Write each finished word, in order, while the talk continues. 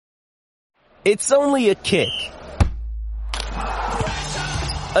It's only a kick,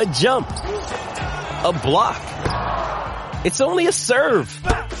 a jump, a block. It's only a serve.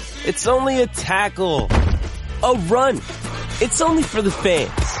 It's only a tackle, a run. It's only for the fans.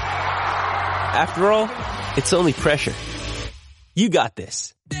 After all, it's only pressure. You got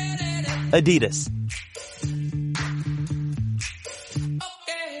this. Adidas.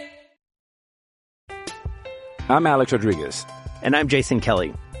 I'm Alex Rodriguez. And I'm Jason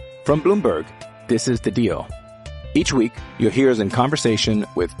Kelly. From Bloomberg, this is The Deal. Each week, you'll hear us in conversation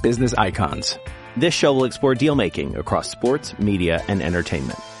with business icons. This show will explore deal-making across sports, media, and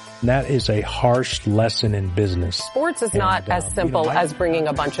entertainment. That is a harsh lesson in business. Sports is not as simple as bringing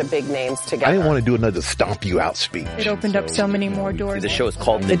a bunch of big names together. I didn't want to do another stomp you out speech. It opened up so many more doors. The show is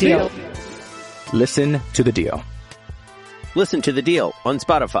called The Deal. Listen to The Deal. Listen to The Deal on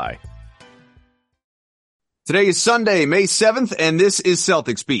Spotify. Today is Sunday, May 7th, and this is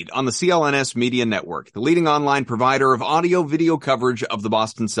Celtics Beat on the CLNS Media Network, the leading online provider of audio-video coverage of the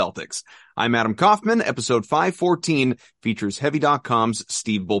Boston Celtics. I'm Adam Kaufman. Episode 514 features Heavy.com's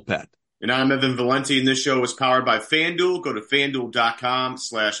Steve Bulpett. And I'm Evan Valenti, and this show is powered by FanDuel. Go to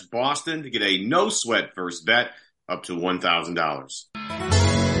FanDuel.com/Boston to get a no-sweat first bet up to $1,000.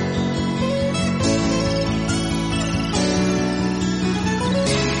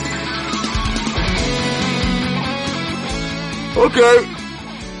 Okay.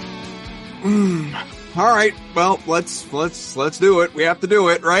 All right. Well, let's do it. We have to do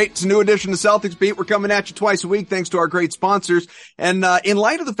it, right? It's a new edition of Celtics Beat. We're coming at you twice a week thanks to our great sponsors. And in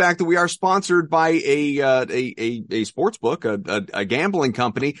light of the fact that we are sponsored by a sports book, a gambling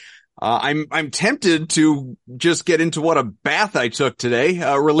company, I'm tempted to just get into what a bath I took today.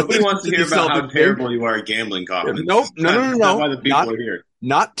 Nobody wants to hear about how terrible you are at gambling, Kaufman. Nope. No. That's why the people are here.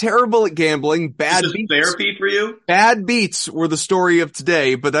 Not terrible at gambling. Bad Is this beats. Therapy for you? Bad beats were the story of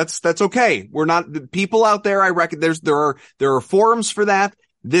today, but that's okay. We're not people out there. I reckon there are forums for that.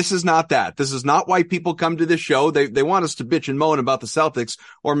 This is not that. This is not why people come to this show. They want us to bitch and moan about the Celtics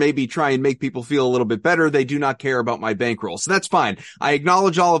or maybe try and make people feel a little bit better. They do not care about my bankroll. So that's fine. I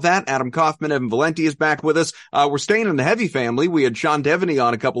acknowledge all of that. Adam Kaufman, Evan Valenti is back with us. We're staying in the heavy family. We had Sean Devaney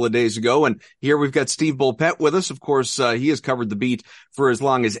on a couple of days ago, and here we've got Steve Bulpett with us. Of course, he has covered the beat for as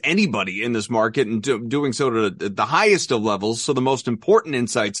long as anybody in this market and doing so to the highest of levels. So the most important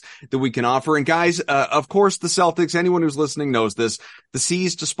insights that we can offer. And guys, of course, the Celtics, anyone who's listening knows this. The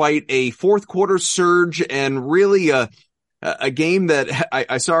C's, despite a fourth quarter surge and really a game that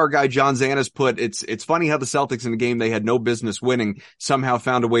I saw our guy John Zanis put, it's funny how the Celtics in a game they had no business winning somehow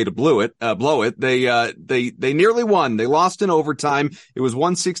found a way to blow it. They nearly won. They lost in overtime. It was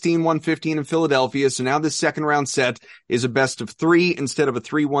 116-115 in Philadelphia. So now this second round set is a best of three instead of a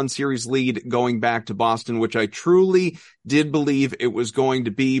 3-1 series lead going back to Boston, which I truly did believe it was going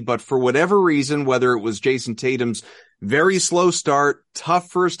to be. But for whatever reason, whether it was Jason Tatum's very slow start, tough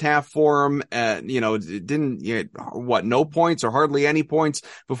first half for him. It didn't, no points or hardly any points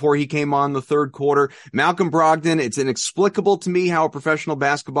before he came on the third quarter. Malcolm Brogdon, it's inexplicable to me how a professional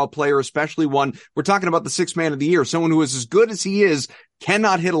basketball player, especially one, we're talking about the sixth man of the year, someone who is as good as he is,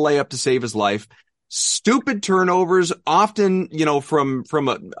 cannot hit a layup to save his life. Stupid turnovers, often, from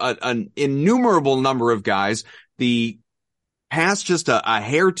an innumerable number of guys. The pass just a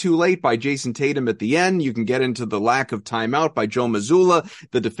hair too late by Jason Tatum at the end. You can get into the lack of timeout by Joe Mazzulla,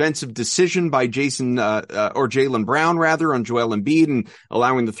 the defensive decision by Jaylen Brown rather on Joel Embiid and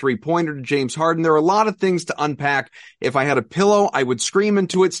allowing the 3-pointer to James Harden. There are a lot of things to unpack. If I had a pillow, I would scream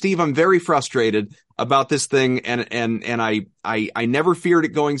into it. Steve, I'm very frustrated about this thing, and I never feared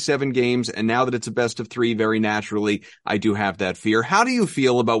it going 7 games, and now that it's a best of 3, very naturally, I do have that fear. How do you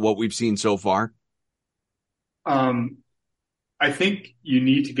feel about what we've seen so far? I think you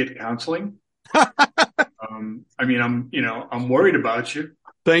need to get counseling. I'm worried about you.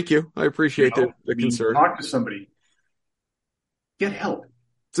 Thank you. I appreciate the concern. Talk to somebody. Get help.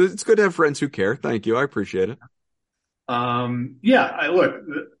 So it's good to have friends who care. Thank you. I appreciate it. Look,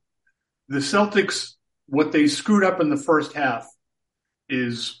 the Celtics, what they screwed up in the first half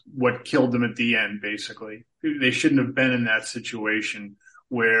is what killed them at the end, basically. They shouldn't have been in that situation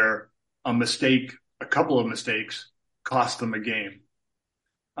where a couple of mistakes, cost them a game.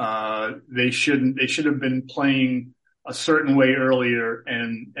 They should have been playing a certain way earlier,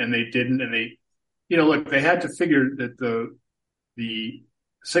 and they didn't. And they had to figure that the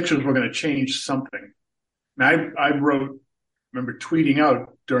Sixers were going to change something. And I remember tweeting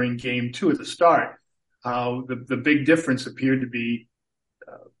out during game 2 at the start how the big difference appeared to be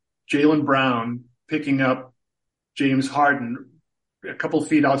Jaylen Brown picking up James Harden a couple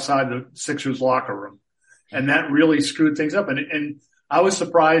feet outside the Sixers locker room. And that really screwed things up. And I was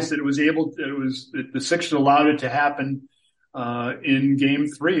surprised that the Sixers allowed it to happen, in game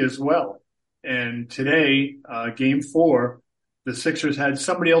 3 as well. And today, game 4, the Sixers had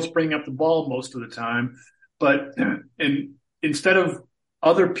somebody else bring up the ball most of the time. And instead of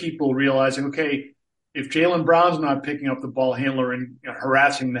other people realizing, okay, if Jaylen Brown's not picking up the ball handler and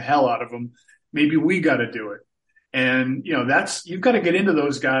harassing the hell out of him, maybe we got to do it. And, you've got to get into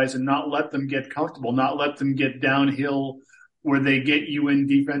those guys and not let them get comfortable, not let them get downhill where they get you in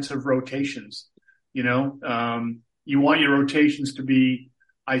defensive rotations. You want your rotations to be,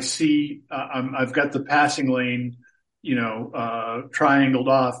 I've got the passing lane, triangled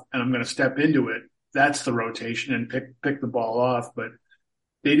off and I'm going to step into it. That's the rotation and pick the ball off. But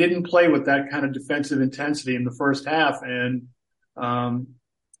they didn't play with that kind of defensive intensity in the first half, and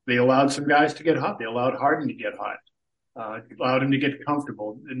they allowed some guys to get hot. They allowed Harden to get hot, allowed him to get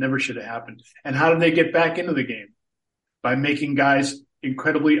comfortable. It never should have happened. And how did they get back into the game? By making guys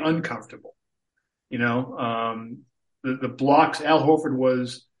incredibly uncomfortable. The blocks, Al Horford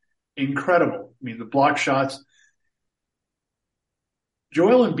was incredible. I mean, the block shots.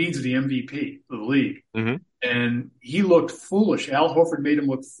 Joel Embiid's the MVP of the league. Mm-hmm. And he looked foolish. Al Horford made him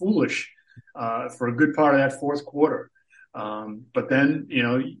look foolish for a good part of that fourth quarter. But then,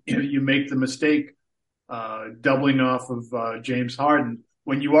 you make the mistake doubling off of James Harden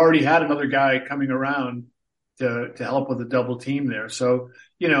when you already had another guy coming around to help with the double team there. So,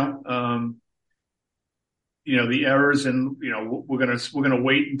 the errors and, we're going to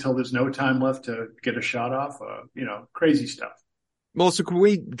wait until there's no time left to get a shot off, crazy stuff. Well, so can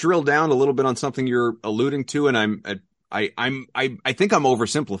we drill down a little bit on something you're alluding to? And I think I'm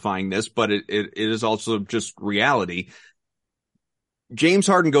oversimplifying this, but it is also just reality. James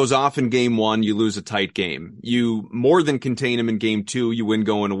Harden goes off in game 1, you lose a tight game. You more than contain him in game 2, you win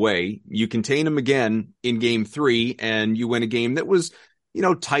going away. You contain him again in game 3, and you win a game that was,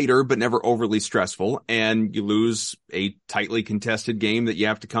 tighter, but never overly stressful. And you lose a tightly contested game that you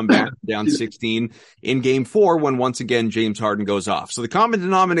have to come back down 16 in game 4 when once again, James Harden goes off. So the common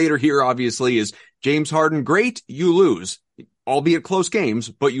denominator here obviously is James Harden, great, you lose, albeit close games,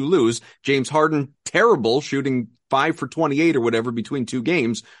 but you lose. James Harden, terrible, shooting 5 for 28 or whatever between 2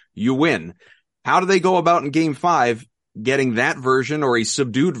 games, you win. How do they go about in game 5 getting that version or a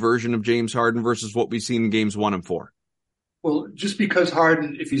subdued version of James Harden versus what we've seen in games 1 and 4? Well, just because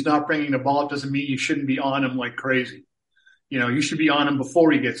Harden, if he's not bringing the ball up, doesn't mean you shouldn't be on him like crazy. You should be on him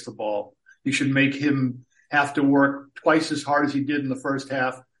before he gets the ball. You should make him have to work twice as hard as he did in the first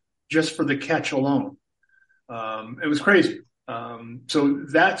half just for the catch alone. It was crazy. So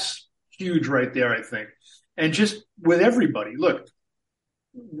that's huge right there, I think. And just with everybody, look,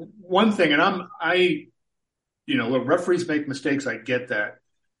 one thing, and look, referees make mistakes. I get that.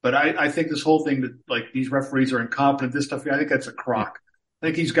 But I think this whole thing that, like, these referees are incompetent, this stuff, I think that's a crock. I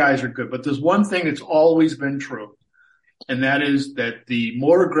think these guys are good. But there's one thing that's always been true, and that is that the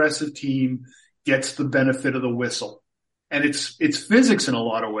more aggressive team gets the benefit of the whistle. And it's physics in a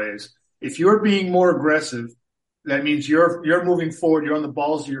lot of ways. If you're being more aggressive, that means you're moving forward, you're on the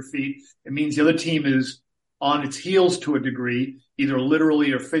balls of your feet. It means the other team is on its heels to a degree, either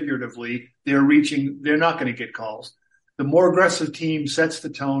literally or figuratively. They're not going to get calls. The more aggressive team sets the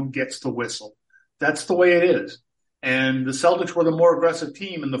tone, gets the whistle. That's the way it is. And the Celtics were the more aggressive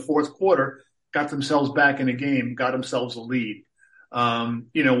team in the fourth quarter, got themselves back in a game, got themselves a lead.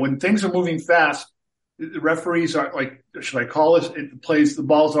 When things are moving fast, the referees are like, should I call this? The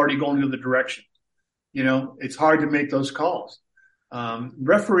ball's already going in the direction. It's hard to make those calls.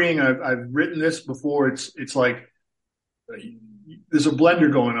 Refereeing, I've written this before. It's like there's a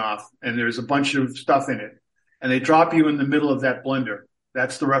blender going off and there's a bunch of stuff in it. And they drop you in the middle of that blender.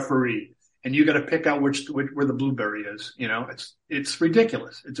 That's the referee. And you got to pick out where the blueberry is. It's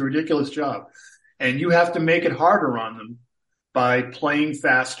ridiculous. It's a ridiculous job. And you have to make it harder on them by playing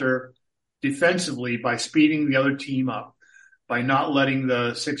faster defensively, by speeding the other team up, by not letting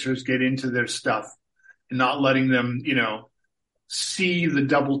the Sixers get into their stuff and not letting them, see the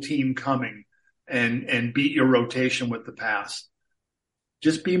double team coming and beat your rotation with the pass.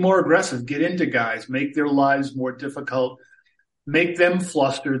 Just be more aggressive, get into guys, make their lives more difficult, make them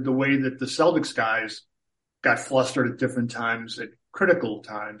flustered the way that the Celtics guys got flustered at different times, at critical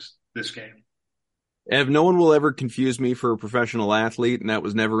times this game. Ev, no one will ever confuse me for a professional athlete, and that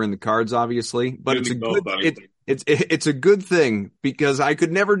was never in the cards, obviously. But it's a good thing because I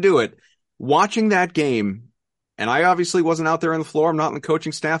could never do it. Watching that game, and I obviously wasn't out there on the floor. I'm not in the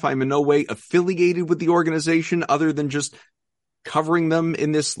coaching staff. I'm in no way affiliated with the organization other than just covering them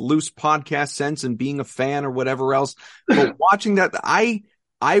in this loose podcast sense and being a fan or whatever else. But watching that, I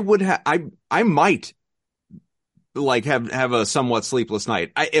might like have a somewhat sleepless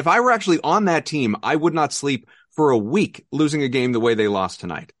night. If I were actually on that team, I would not sleep for a week losing a game the way they lost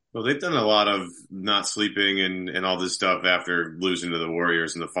tonight. Well, they've done a lot of not sleeping and all this stuff after losing to the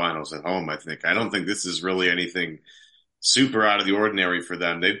Warriors in the finals at home, I think. I don't think this is really anything super out of the ordinary for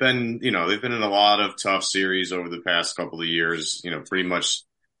them. They've been in a lot of tough series over the past couple of years, pretty much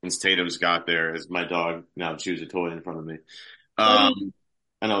since Tatum's got there, as my dog now chews a toy in front of me.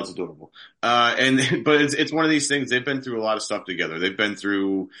 I know it's adorable. But it's one of these things. They've been through a lot of stuff together. They've been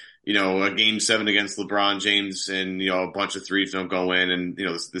through, a game 7 against LeBron James and, a bunch of threes don't go in and,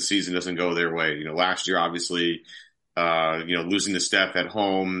 the season doesn't go their way. Last year, obviously, losing to Steph at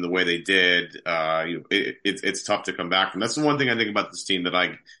home the way they did, it's tough to come back from. That's the one thing I think about this team that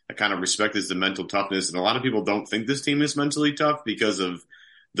I kind of respect is the mental toughness. And a lot of people don't think this team is mentally tough because of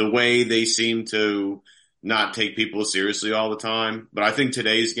the way they seem to not take people seriously all the time. But I think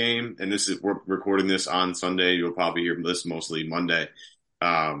today's game, and we're recording this on Sunday, you'll probably hear this mostly Monday.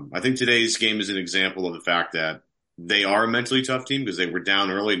 I think today's game is an example of the fact that they are a mentally tough team because they were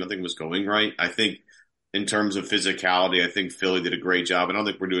down early, nothing was going right. I think in terms of physicality, I think Philly did a great job. I don't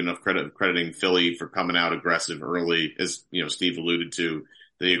think we're doing enough crediting Philly for coming out aggressive early, as Steve alluded to,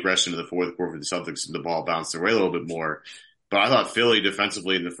 the aggression of the fourth quarter for the Celtics and the ball bounced their way a little bit more. But I thought Philly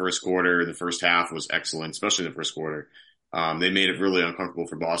defensively in the first quarter, the first half was excellent, especially in the first quarter. They made it really uncomfortable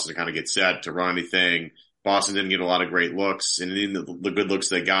for Boston to kind of get set, to run anything. Boston didn't get a lot of great looks, and even the good looks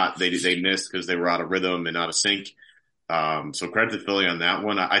they got, they missed because they were out of rhythm and out of sync. So credit to Philly on that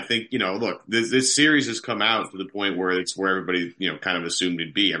one. I think, look, this series has come out to the point where it's where everybody, kind of assumed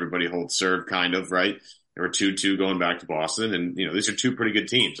it'd be. Everybody holds serve kind of, right? There were 2-2 going back to Boston, and, these are two pretty good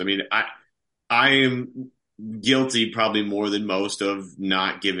teams. I mean, I am guilty probably more than most of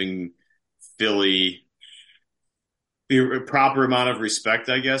not giving Philly the proper amount of respect,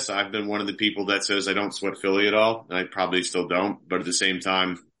 I guess. I've been one of the people that says I don't sweat Philly at all, and I probably still don't. But at the same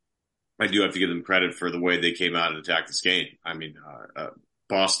time, I do have to give them credit for the way they came out and attacked this game. I mean,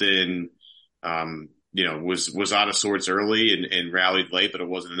 Boston, was out of sorts early and rallied late, but it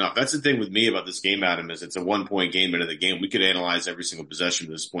wasn't enough. That's the thing with me about this game, Adam, is it's a 1-point game into the game. We could analyze every single possession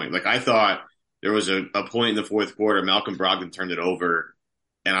at this point. Like I thought there was a point in the fourth quarter, Malcolm Brogdon turned it over.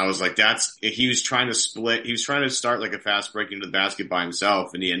 And I was like, he was trying to split. He was trying to start like a fast break into the basket by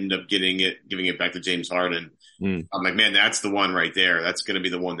himself, and he ended up giving it back to James Harden. I'm like, man, that's the one right there. That's going to be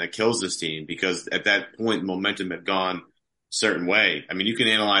the one that kills this team because at that point, momentum had gone a certain way. I mean, you can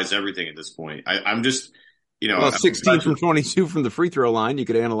analyze everything at this point. I'm just, 16 from 22 from the free throw line. You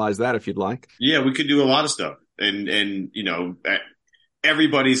could analyze that if you'd like. Yeah, we could do a lot of stuff. And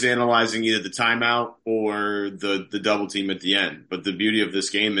everybody's analyzing either the timeout or the double team at the end. But the beauty of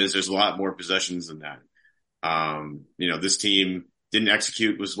this game is there's a lot more possessions than that. This team didn't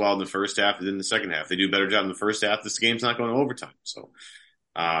execute as well in the first half as in the second half. They do a better job in the first half. This game's not going to overtime. So,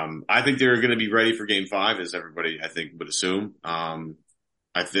 I think they're going to be ready for game 5, as everybody, I think, would assume.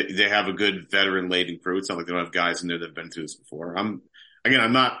 I think they have a good veteran laden crew. It's not like they don't have guys in there that have been through this before.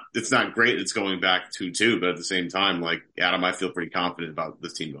 It's not great it's going back 2-2, but at the same time, like Adam, I feel pretty confident about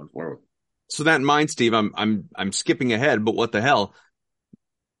this team going forward. So that in mind, Steve, I'm skipping ahead, but what the hell?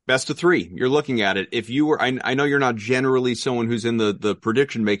 Best of 3. You're looking at it. If you were, I know you're not generally someone who's in the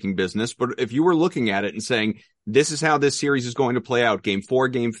prediction making business, but if you were looking at it and saying, this is how this series is going to play out, game 4,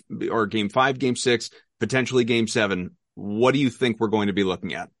 game 5, game 6, potentially game 7, what do you think we're going to be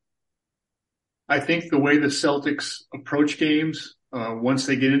looking at? I think the way the Celtics approach games, once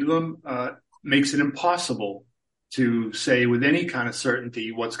they get into them, makes it impossible to say with any kind of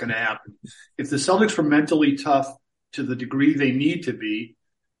certainty what's going to happen. If the Celtics were mentally tough to the degree they need to be,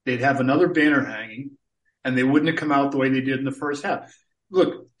 they'd have another banner hanging, and they wouldn't have come out the way they did in the first half.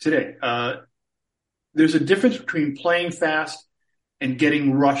 Look, today, there's a difference between playing fast and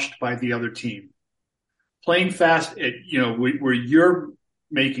getting rushed by the other team. Playing fast, where you're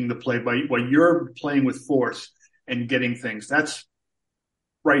making the play, while you're playing with force and getting things, that's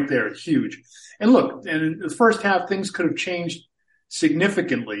right there, huge. And look, in the first half, things could have changed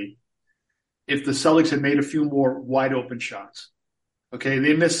significantly if the Celtics had made a few more wide open shots. Okay,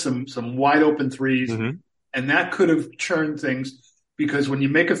 they missed some wide open threes, and that could have churned things because when you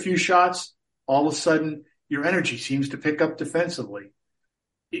make a few shots, all of a sudden your energy seems to pick up defensively.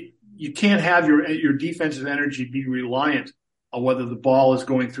 You can't have your defensive energy be reliant on whether the ball is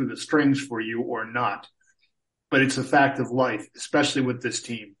going through the strings for you or not. But it's a fact of life, especially with this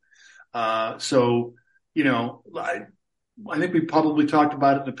team. I think we probably talked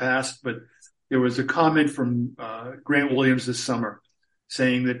about it in the past, but there was a comment from Grant Williams this summer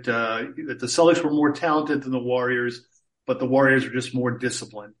saying that the Celtics were more talented than the Warriors, but the Warriors were just more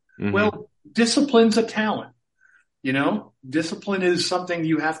disciplined. Well, discipline's a talent. Discipline is something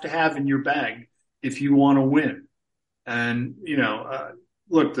you have to have in your bag if you want to win. And,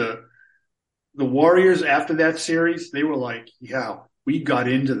 look, the Warriors after that series, they were like, yeah, we got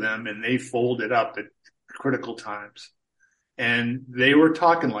into them and they folded up at critical times. And they were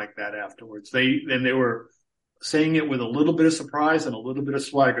talking like that afterwards. They were saying it with a little bit of surprise and a little bit of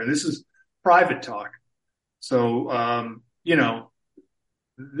swagger. This is private talk. So,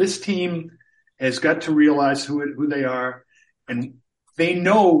 this team has got to realize who they are, and they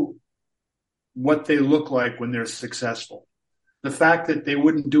know what they look like when they're successful. The fact that they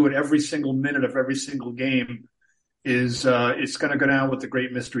wouldn't do it every single minute of every single game is it's going to go down with the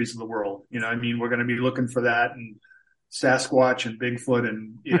great mysteries of the world. We're going to be looking for that and Sasquatch and Bigfoot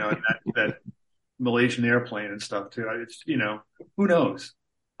and and that Malaysian airplane and stuff too. It's who knows?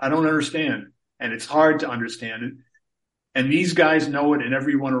 I don't understand, and it's hard to understand it. And these guys know it, and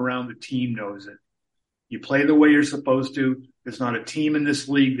everyone around the team knows it. You play the way you're supposed to. There's not a team in this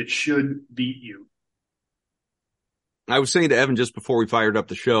league that should beat you. I was saying to Evan just before we fired up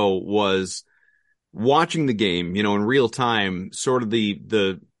the show, was watching the game, in real time, sort of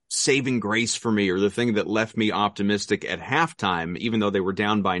the saving grace for me, or the thing that left me optimistic at halftime, even though they were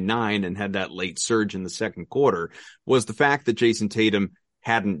down by 9 and had that late surge in the second quarter, was the fact that Jason Tatum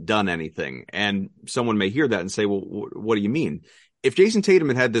hadn't done anything. And someone may hear that and say, well, what do you mean? If Jason Tatum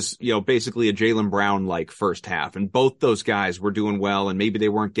had this, basically a Jaylen Brown-like first half, and both those guys were doing well, and maybe they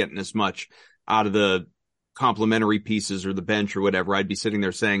weren't getting as much out of the complementary pieces or the bench or whatever, I'd be sitting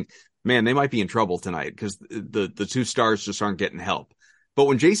there saying, man, they might be in trouble tonight because the two stars just aren't getting help. But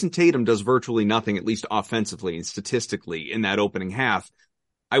when Jason Tatum does virtually nothing, at least offensively and statistically in that opening half,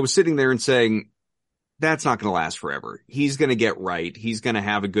 I was sitting there and saying, that's not going to last forever. He's going to get right. He's going to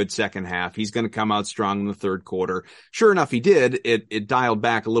have a good second half. He's going to come out strong in the third quarter. Sure enough, he did. It dialed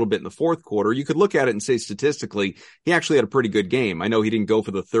back a little bit in the fourth quarter. You could look at it and say statistically, he actually had a pretty good game. I know he didn't go for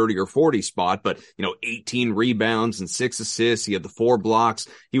the 30 or 40 spot, but 18 rebounds and 6 assists. He had the 4 blocks.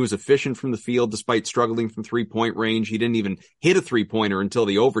 He was efficient from the field despite struggling from 3-point range. He didn't even hit a 3-pointer until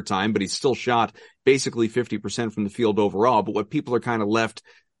the overtime, but he still shot basically 50% from the field overall. But what people are kind of left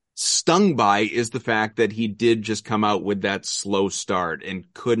stung by is the fact that he did just come out with that slow start and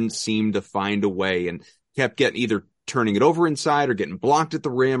couldn't seem to find a way, and kept getting either turning it over inside or getting blocked at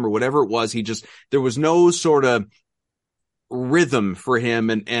the rim or whatever it was. There was no sort of rhythm for him.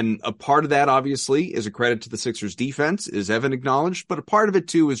 And a part of that obviously is a credit to the Sixers defense, as Evan acknowledged, but a part of it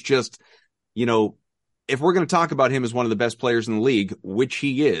too is just, if we're going to talk about him as one of the best players in the league, which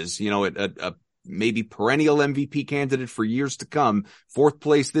he is, a maybe perennial MVP candidate for years to come, 4th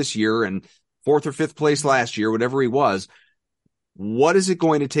place this year and 4th or 5th place last year, whatever he was. What is it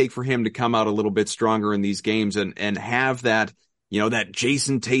going to take for him to come out a little bit stronger in these games and have that, that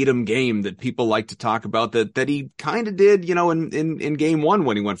Jason Tatum game that people like to talk about that he kind of did, in game 1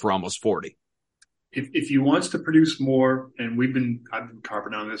 when he went for almost 40? If he wants to produce more, and I've been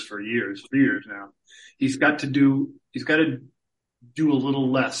carping on this for years now, he's got to do a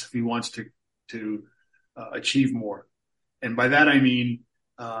little less if he wants to achieve more. And by that, I mean,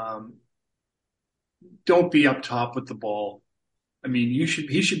 don't be up top with the ball. I mean, he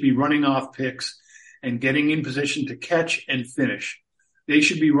should be running off picks and getting in position to catch and finish. They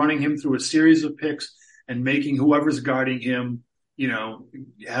should be running him through a series of picks and making whoever's guarding him,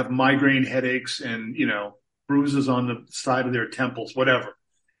 have migraine headaches and, bruises on the side of their temples, whatever.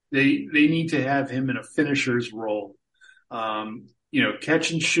 They need to have him in a finisher's role.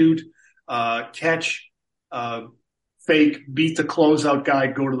 Catch and shoot, catch, fake, beat the closeout guy,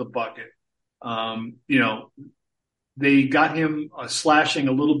 go to the bucket. They got him slashing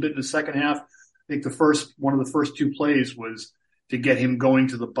a little bit in the second half. I think one of the first 2 plays was to get him going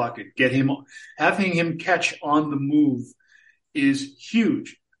to the bucket, having him catch on the move is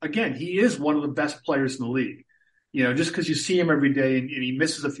huge. Again, he is one of the best players in the league. Just because you see him every day and he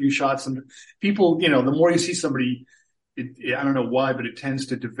misses a few shots, and people, the more you see somebody, I don't know why, but it tends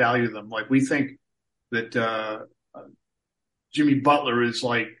to devalue them. Like, we think that Jimmy Butler is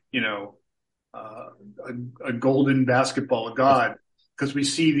like, a golden basketball god because we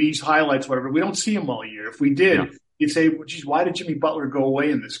see these highlights, whatever. We don't see him all year. If we did, you'd say, well, geez, why did Jimmy Butler go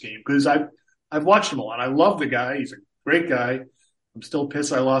away in this game? Because I've watched him a lot. I love the guy. He's a great guy. I'm still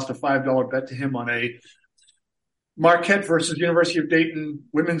pissed I lost a $5 bet to him on a Marquette versus University of Dayton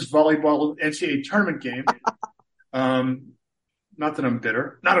women's volleyball NCAA tournament game. Not that I'm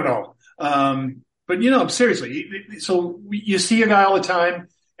bitter, not at all. But seriously, so you see a guy all the time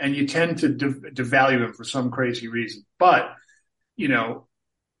and you tend to devalue him for some crazy reason. But,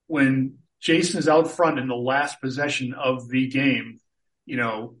 when Jason is out front in the last possession of the game,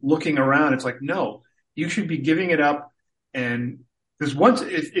 looking around, it's like, no, you should be giving it up. And because once,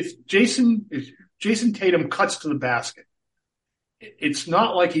 if Jason Tatum cuts to the basket, it's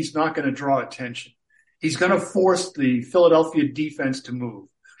not like he's not going to draw attention. He's going to force the Philadelphia defense to move.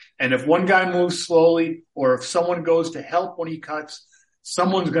 And if one guy moves slowly, or if someone goes to help when he cuts,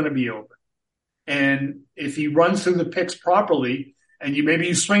 someone's going to be open. And if he runs through the picks properly, and maybe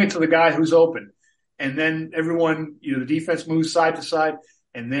you swing it to the guy who's open, and then everyone, the defense moves side to side,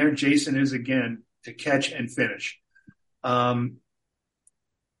 and there Jason is again to catch and finish.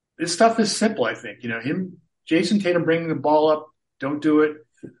 This stuff is simple, I think. Jason Tatum bringing the ball up, don't do it.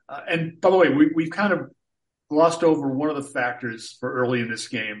 And by the way, we've kind of glossed over one of the factors for early in this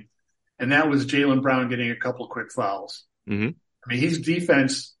game, and that was Jaylen Brown getting a couple of quick fouls. Mm-hmm. I mean, his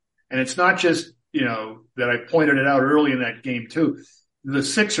defense, and it's not just, that I pointed it out early in that game too. The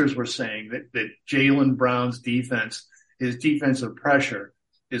Sixers were saying that Jaylen Brown's defense, his defensive pressure,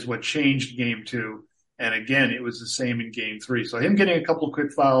 is what changed game 2. And again, it was the same in game 3. So him getting a couple of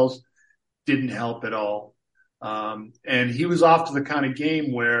quick fouls didn't help at all. And he was off to the kind of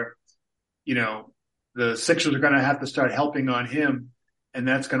game where, the Sixers are going to have to start helping on him, and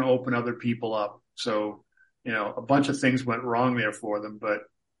that's going to open other people up. So, a bunch of things went wrong there for them, but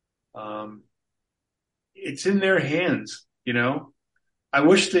it's in their hands,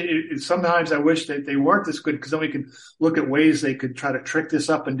 sometimes I wish that they weren't this good, because then we could look at ways they could try to trick this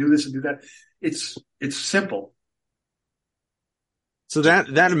up and do this and do that. It's simple. So that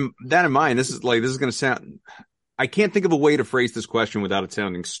in mind, this is going to sound, I can't think of a way to phrase this question without it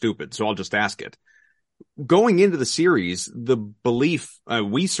sounding stupid. So I'll just ask it. Going into the series, the belief,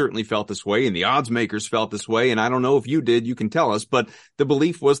 we certainly felt this way, and the odds makers felt this way, and I don't know if you did, you can tell us, but the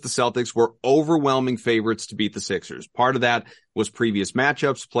belief was the Celtics were overwhelming favorites to beat the Sixers. Part of that was previous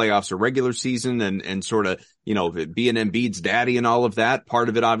matchups, playoffs, or regular season, and sort of, being Embiid's daddy and all of that. Part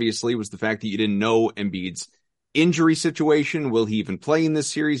of it, obviously, was the fact that you didn't know Embiid's injury situation. Will he even play in this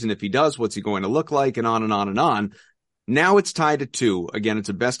series? And if he does, what's he going to look like? And on and on and on. Now it's tied at 2. Again, it's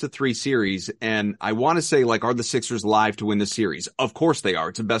a best of 3 series. And I want to say, are the Sixers live to win the series? Of course they are.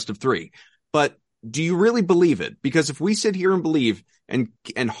 It's a best of 3. But do you really believe it? Because if we sit here and believe and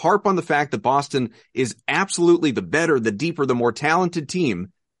harp on the fact that Boston is absolutely the better, the deeper, the more talented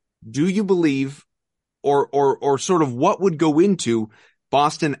team, do you believe or sort of what would go into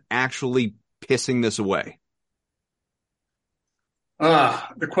Boston actually pissing this away?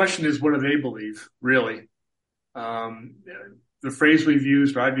 The question is, what do they believe, really? The phrase we've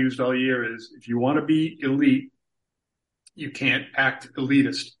used, or I've used all year, is if you want to be elite, you can't act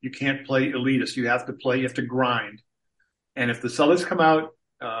elitist. You can't play elitist. You have to grind. And if the Celtics come out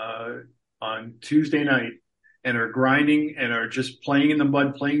on Tuesday night and are grinding and are just playing in the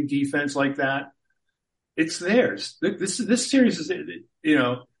mud, playing defense like that, it's theirs. This series is,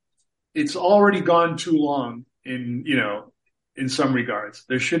 it's already gone too long in some regards.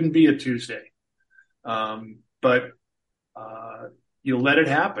 There shouldn't be a Tuesday. But you let it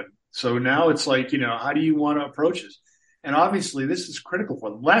happen. So now it's how do you want to approach this? And obviously this is critical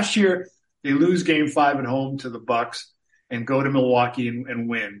for them. Last year, they lose game 5 at home to the Bucks and go to Milwaukee and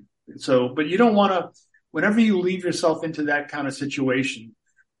win. So, but you don't want to, whenever you leave yourself into that kind of situation,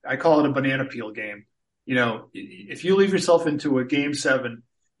 I call it a banana peel game. If you leave yourself into a game 7,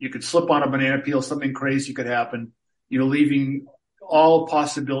 you could slip on a banana peel, something crazy could happen. You're leaving all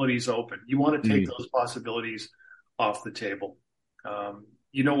possibilities open. You want to take those possibilities off the table.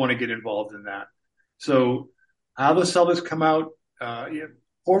 You don't want to get involved in that. So how the Celtics come out,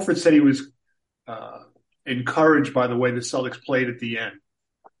 Horford said he was encouraged by the way the Celtics played at the end,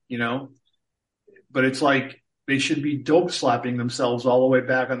 but it's like they should be dope slapping themselves all the way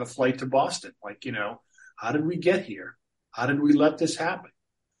back on the flight to Boston. How did we get here? How did we let this happen?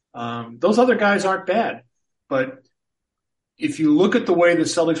 Those other guys aren't bad, but if you look at the way the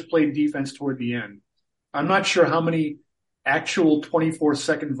Celtics played defense toward the end, I'm not sure how many actual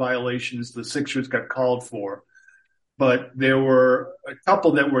 24-second violations the Sixers got called for, but there were a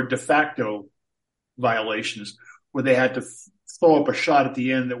couple that were de facto violations where they had to throw up a shot at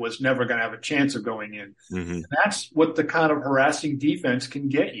the end that was never going to have a chance of going in. Mm-hmm. And that's what the kind of harassing defense can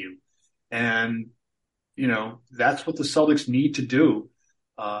get you. And, that's what the Celtics need to do.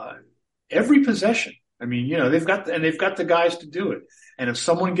 Every possession. I mean, they've got the guys to do it. And if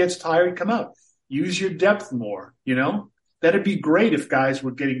someone gets tired, come out. Use your depth more, That'd be great if guys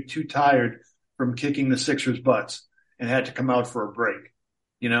were getting too tired from kicking the Sixers' butts and had to come out for a break.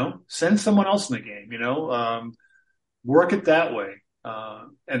 Send someone else in the game, work it that way.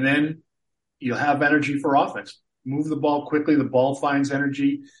 And then you'll have energy for offense. Move the ball quickly. The ball finds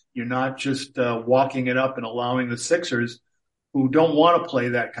energy. You're not just walking it up and allowing the Sixers, who don't want to play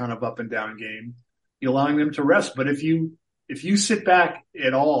that kind of up and down game, You're allowing them to rest. But if you sit back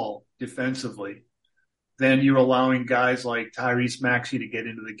at all defensively, then you're allowing guys like Tyrese Maxey to get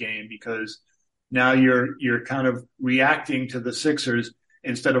into the game, because now you're kind of reacting to the Sixers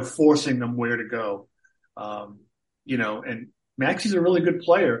instead of forcing them where to go. And Maxey's a really good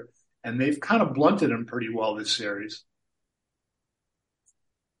player, and they've kind of blunted him pretty well this series.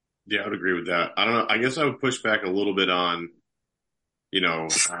 Yeah, I would agree with that. I don't know. I guess I would push back a little bit on,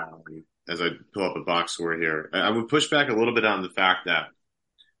 as I pull up a box score here, I would push back a little bit on the fact that,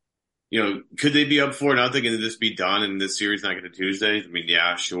 could they be up 4-0 and this be done and this series not get to Tuesday? I mean,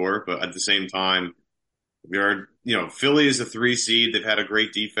 yeah, sure. But at the same time, Philly is a 3 seed. They've had a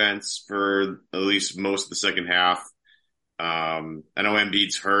great defense for at least most of the second half. I know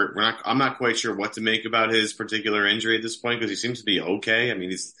Embiid's hurt. I'm not quite sure what to make about his particular injury at this point, because he seems to be okay. I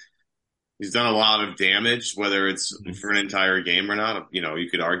mean, he's done a lot of damage, whether it's for an entire game or not. You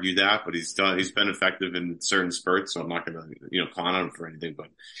could argue that, but he's been effective in certain spurts. So I'm not going to, con on him for anything, but,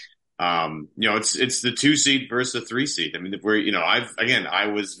 it's the 2 seed versus the 3 seed. I mean, I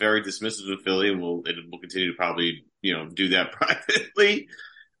was very dismissive of Philly, and we'll continue to probably, do that privately.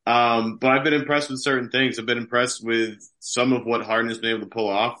 But I've been impressed with certain things. I've been impressed with some of what Harden has been able to pull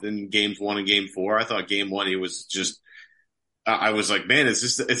off in games 1 and game 4. I thought game 1, he was just, I was like, man,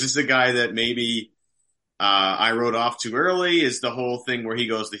 is this a guy that maybe, I wrote off too early? Is the whole thing where he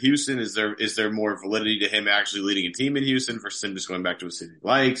goes to Houston? Is there more validity to him actually leading a team in Houston versus him just going back to a city he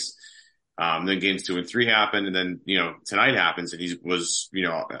likes? Then games 2 and 3 happened, and then, tonight happens, and he was,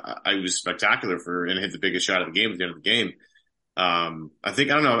 I was spectacular and hit the biggest shot of the game at the end of the game.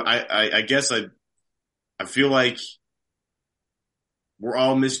 I guess I feel like we're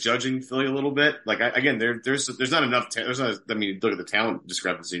all misjudging Philly a little bit. Like, there's not enough, look at the talent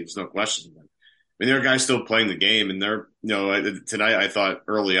discrepancy. There's no question. I mean, there are guys still playing the game, and they're, tonight I thought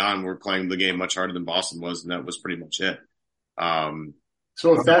early on we're playing the game much harder than Boston was, and that was pretty much it.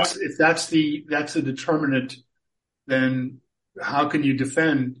 So if that's the determinant, then how can you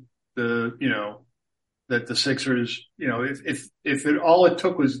defend that the Sixers, if all it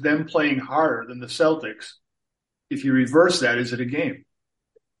took was them playing harder than the Celtics, if you reverse that, is it a game?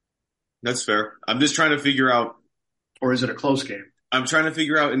 That's fair. I'm just trying to figure out. Or is it a close game? I'm trying to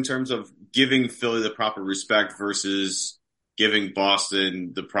figure out in terms of giving Philly the proper respect versus giving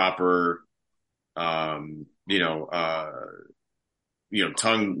Boston the proper,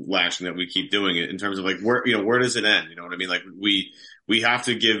 tongue lashing that we keep doing it, in terms of like, where does it end? You know what I mean? Like, we have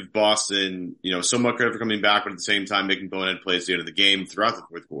to give Boston, somewhat credit for coming back, but at the same time making bonehead plays at the end of the game throughout the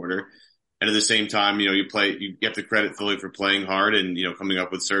fourth quarter. And at the same time, you have to credit Philly for playing hard and, coming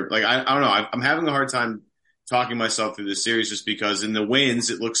up with certain, like, I don't know. I'm having a hard time talking myself through this series, just because in the wins,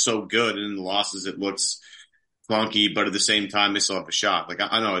 it looks so good, and in the losses, it looks clunky, but at the same time, they still have a shot. Like,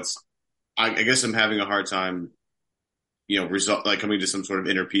 I know I guess I'm having a hard time, coming to some sort of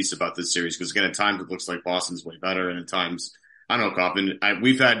inner peace about this series. Because again, at times it looks like Boston's way better, and at times, I don't know, Kaufman,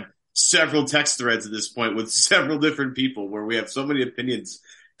 we've had several text threads at this point with several different people where we have so many opinions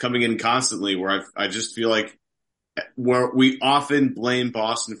coming in constantly, where I just feel like where we often blame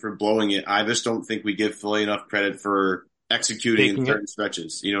Boston for blowing it. I just don't think we give Philly enough credit for executing in certain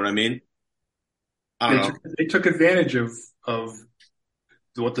stretches. You know what I mean? I don't know. They took advantage of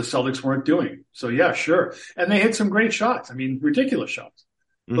what the Celtics weren't doing. So yeah, sure. And they hit some great shots. I mean, ridiculous shots.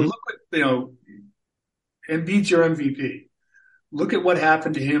 Mm-hmm. But look at, Embiid's your MVP. Look at what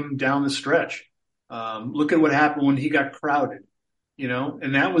happened to him down the stretch. Look at what happened when he got crowded,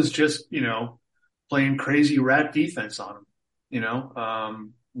 and that was just, playing crazy rat defense on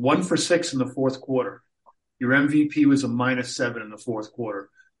him, 1 for 6 in the fourth quarter. Your MVP was a -7 in the fourth quarter,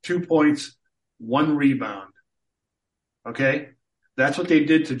 2 points, 1 rebound. Okay. That's what they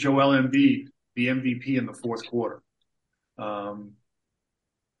did to Joel Embiid, the MVP in the fourth quarter.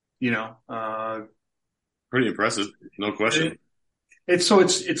 Pretty impressive. No question. It's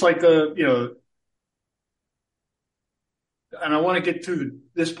like and I want to get to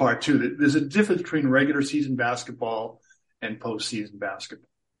this part too, that there's a difference between regular season basketball and postseason basketball.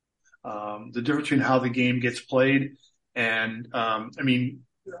 The difference between how the game gets played. And, I'll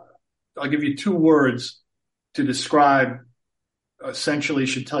give you 2 words to describe, essentially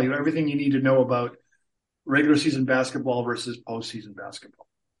should tell you everything you need to know about regular season basketball versus postseason basketball.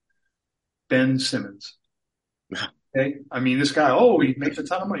 Ben Simmons. Okay. This guy, he makes a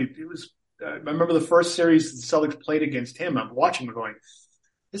ton of money. I remember the first series the Celtics played against him. I'm watching him going,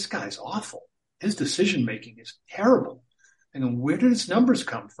 this guy's awful. His decision making is terrible. And where did his numbers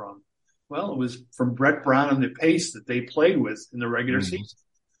come from? Well, it was from Brett Brown and the pace that they played with in the regular season.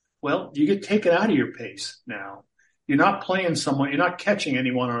 Well, you get taken out of your pace now. You're not playing someone. You're not catching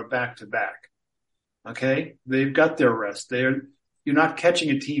anyone on a back-to-back. Okay. They've got their rest. You're not catching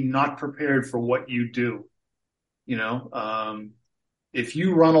a team not prepared for what you do. If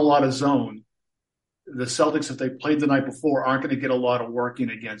you run a lot of zone, the Celtics, if they played the night before, aren't going to get a lot of work in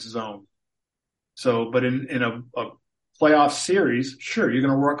against zone. So, but in a playoff series, sure, you're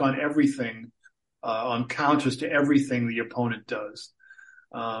going to work on everything, on counters to everything the opponent does.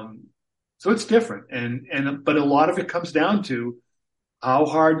 So it's different. But a lot of it comes down to how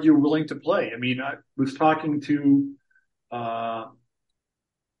hard you're willing to play. I mean, I was talking to, a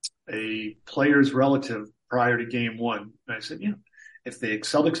player's relative prior to game one. And I said, if the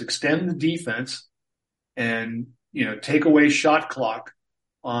Celtics extend the defense and, take away shot clock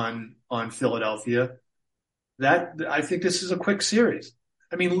on Philadelphia, I think this is a quick series.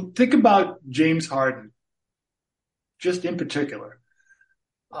 I mean, think about James Harden, just in particular.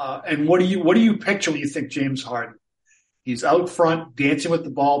 And what do you picture when you think James Harden? He's out front, dancing with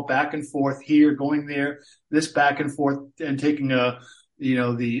the ball back and forth here, going there, this back and forth, and taking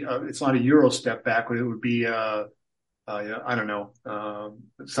it's not a Euro step backward. It would be, I don't know,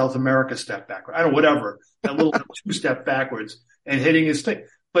 South America step backward. I don't know, whatever. That little 2-step backwards and hitting his stick.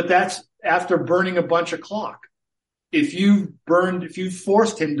 But that's after burning a bunch of clock. If you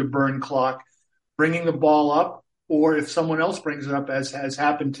forced him to burn clock, bringing the ball up, or if someone else brings it up, as has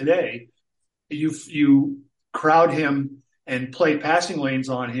happened today, you crowd him and play passing lanes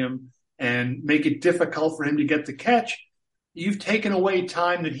on him and make it difficult for him to get the catch, you've taken away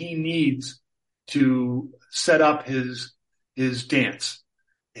time that he needs to set up his dance,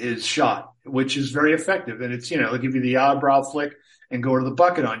 his shot, which is very effective. And it's, they'll give you the eyebrow flick and go to the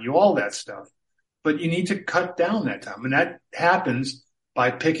bucket on you, all that stuff. But you need to cut down that time. And that happens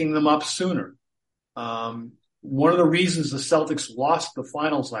by picking them up sooner. One of the reasons the Celtics lost the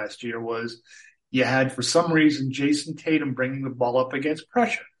finals last year was you had, for some reason, Jason Tatum bringing the ball up against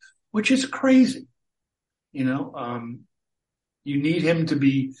pressure, which is crazy. You need him to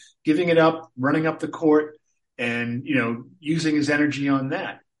be giving it up, running up the court, and, using his energy on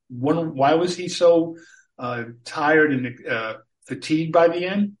that. Why was he so tired and fatigued by the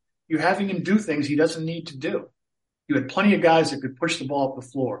end? You're having him do things he doesn't need to do. You had plenty of guys that could push the ball up the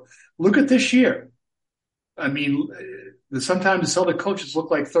floor. Look at this year. I mean, sometimes the Celtic coaches look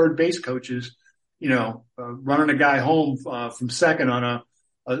like third base coaches, running a guy home from second on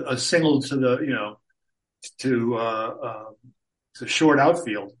a single to the, to short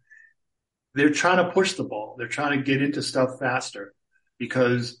outfield. They're trying to push the ball. They're trying to get into stuff faster,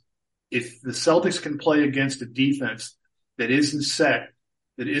 because if the Celtics can play against a defense that isn't set,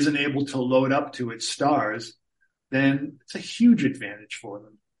 that isn't able to load up to its stars, then it's a huge advantage for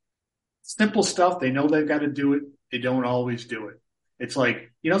them. Simple stuff. They know they've got to do it. They don't always do it. It's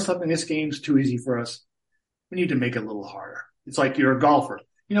like, something, this game's too easy for us. We need to make it a little harder. It's like you're a golfer.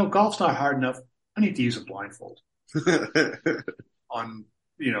 Golf's not hard enough. I need to use a blindfold on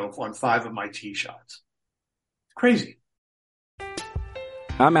 5 of my tee shots. Crazy.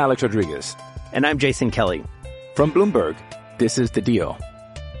 I'm Alex Rodriguez. And I'm Jason Kelly. From Bloomberg, this is The Deal.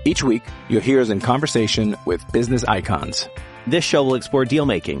 Each week, you'll hear us in conversation with business icons. This show will explore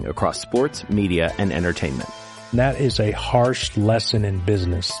deal-making across sports, media, and entertainment. That is a harsh lesson in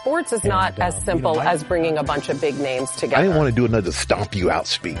business. Sports is not as simple as bringing a bunch of big names together. I didn't want to do another stomp you out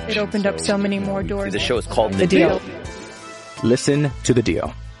speech. It opened up so many more doors. The show is called The Deal. Listen to The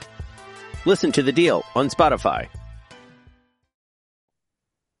Deal. Listen to The Deal on Spotify.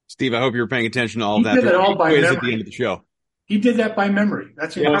 Steve, I hope you're paying attention to all He that. did it all by Quiz memory. at the end of the show. He did that by memory.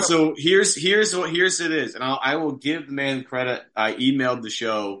 That's incredible. So here's it is, and I will give the man credit. I emailed the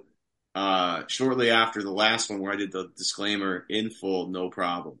show shortly after the last one where I did the disclaimer in full, no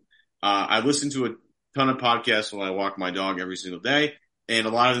problem. I listen to a ton of podcasts while I walk my dog every single day, and a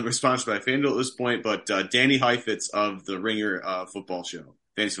lot of them are sponsored by FanDuel at this point. But Danny Heifetz of the Ringer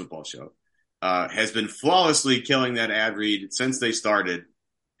fantasy football show, has been flawlessly killing that ad read since they started,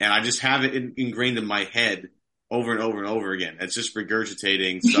 and I just have it ingrained in my head over and over and over again. It's just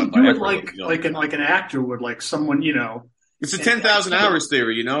regurgitating You stuff. should do it like an actor would, like someone, It's a 10,000 hours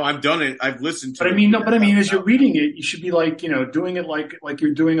theory, I've done it. I've listened to it. But as you're reading it, you should be like, doing it like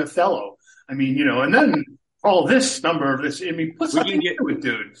you're doing Othello. And then all this number of this. What's that to do with,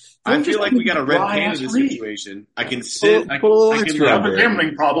 dude? I feel like we got a red pen in this situation. I can sit. I can have a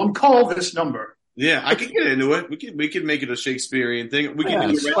gambling problem. Call this number. Yeah, I can get into it. We could make it a Shakespearean thing. We can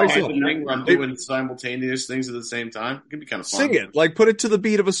do a red pen thing where I'm doing simultaneous things at the same time. It could be kind of fun. Sing it. Put it to the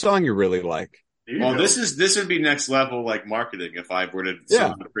beat of a song you really like. Well, this would be next level marketing if I were to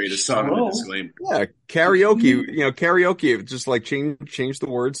create a song with a disclaimer. Yeah, karaoke. Karaoke. Just change the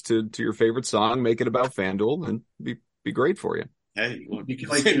words to your favorite song, make it about FanDuel, and be great for you. Hey, look, you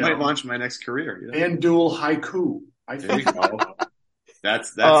it might launch my next career. FanDuel haiku. I think. There you go.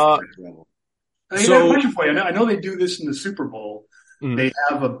 That's the next level. I have a question for you. I know they do this in the Super Bowl. Mm-hmm. They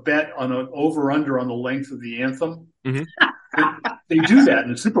have a bet on an over-under on the length of the anthem. Mm-hmm. They do that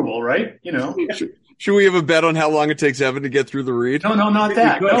in the Super Bowl, right? Should we have a bet on how long it takes Evan to get through the read? No, not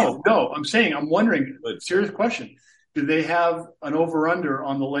that. No. I'm wondering, serious question. Do they have an over-under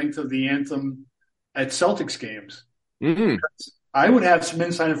on the length of the anthem at Celtics games? Mm-hmm. I would have some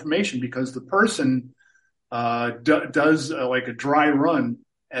inside information because the person does like a dry run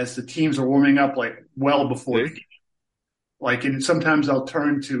as the teams are warming up, like well before the game. Like, and sometimes I'll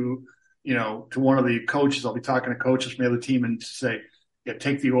turn to one of the coaches. I'll be talking to coaches from the other team and say, "Yeah,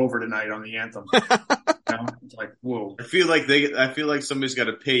 take the over tonight on the anthem." It's like, whoa. I feel like somebody's got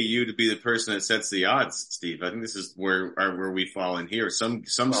to pay you to be the person that sets the odds, Steve. I think this is where we fall in here. Some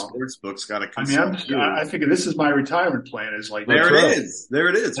sports books got to consult you. I figure this is my retirement plan. Is like there it is.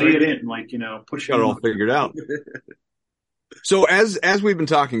 Lay it in, like push it. Got it all figured out. So as we've been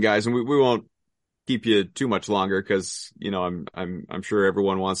talking, guys, and we won't keep you too much longer because I'm sure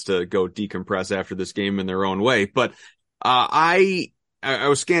everyone wants to go decompress after this game in their own way. But I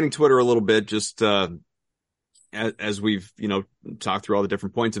was scanning Twitter a little bit just as we've talked through all the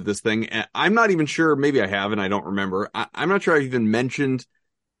different points of this thing. I'm not even sure. Maybe I have, and I don't remember. I'm not sure I've even mentioned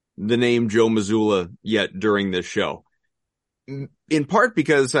the name Joe Mazzulla yet during this show. In part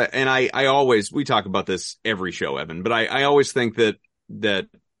because, and we talk about this every show, Evan, but I always think that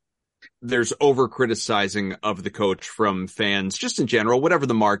there's over criticizing of the coach from fans, just in general, whatever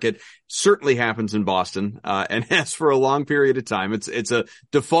the market. Certainly happens in Boston, and has for a long period of time. It's a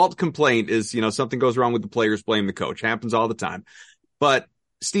default complaint is, something goes wrong with the players, blame the coach. Happens all the time. But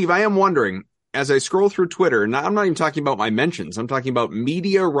Steve, I am wondering, as I scroll through Twitter, and I'm not even talking about my mentions, I'm talking about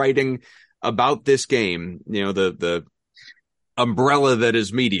media writing about this game, the umbrella that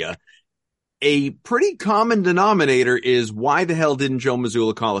is media. A pretty common denominator is, why the hell didn't Joe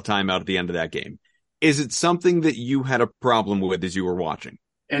Mazzulla call a timeout at the end of that game? Is it something that you had a problem with as you were watching?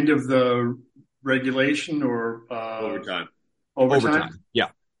 End of the regulation or overtime? Overtime? Yeah.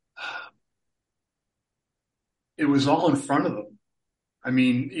 It was all in front of them. I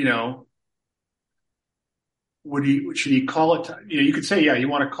mean, should he call it? You could say, yeah, you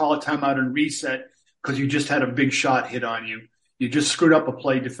want to call a timeout and reset because you just had a big shot hit on you. You just screwed up a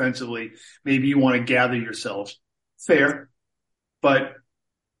play defensively. Maybe you want to gather yourselves. Fair. But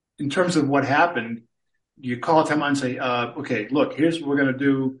in terms of what happened, you call a timeout and say, okay, look, here's what we're going to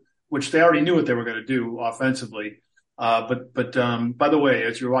do, which they already knew what they were going to do offensively. But by the way,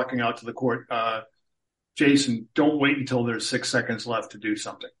 as you're walking out to the court, Jason, don't wait until there's 6 seconds left to do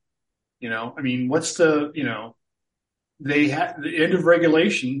something. I mean, what's they had the end of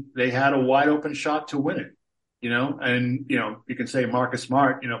regulation. They had a wide open shot to win it. And, you can say Marcus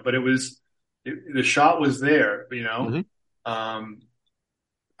Smart, but the shot was there, Mm-hmm.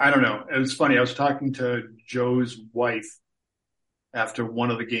 I don't know. It was funny. I was talking to Joe's wife after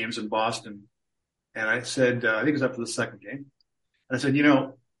one of the games in Boston. And I said, I think it was after the second game. And I said,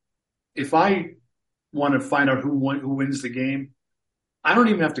 if I want to find out who wins the game, I don't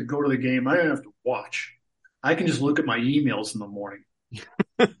even have to go to the game. I don't even have to watch. I can just look at my emails in the morning,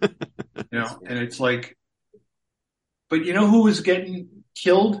 and it's like, but who was getting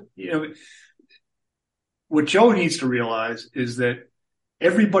killed? What Joe needs to realize is that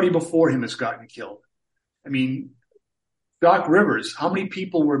everybody before him has gotten killed. I mean, Doc Rivers, how many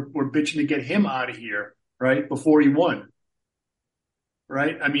people were bitching to get him out of here, right? Before he won,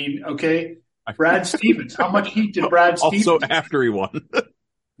 right? I mean, okay. Brad Stevens, how much heat did Brad Stevens? Also after he won.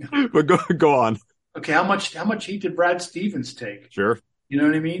 But go on. Okay. How much heat did Brad Stevens take? Sure. You know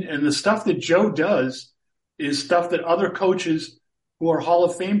what I mean? And the stuff that Joe does is stuff that other coaches who are Hall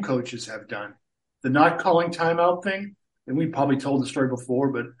of Fame coaches have done. The not calling timeout thing, and we probably told the story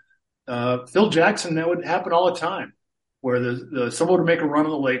before, but Phil Jackson, that would happen all the time, where someone would make a run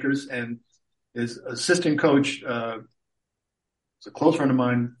on the Lakers, and his assistant coach, is a close friend of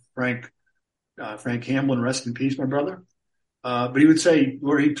mine, Frank Hamlin, rest in peace, my brother. But he would say,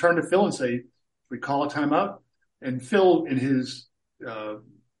 where he'd turn to Phil and say, we call a timeout, and Phil, in his little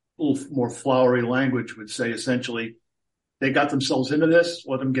more flowery language, would say essentially, they got themselves into this,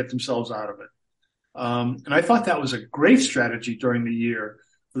 let them get themselves out of it. And I thought that was a great strategy during the year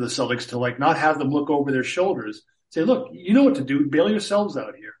for the Celtics to not have them look over their shoulders, say, look, you know what to do, bail yourselves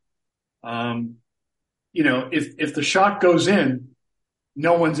out here. If the shot goes in,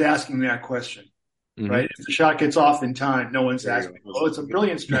 no one's asking that question. Mm-hmm. Right? If the shot gets off in time, no one's asking. Oh, it's a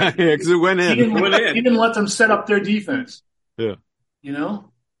brilliant strategy. Yeah, because it went in. He didn't let them set up their defense. Yeah. But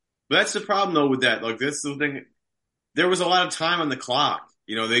that's the problem, though, with that. Like, that's the thing. there was a lot of time on the clock.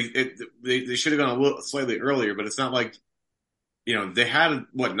 You know, they should have gone a little slightly earlier, but it's not like, you know, they had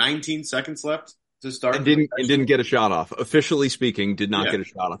 19 seconds left to start. And didn't get a shot off. Officially speaking, did not get a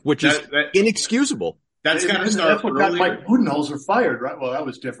shot off, which is inexcusable. That's got to start. That's what got Mike Budenholzer fired, right? Well, that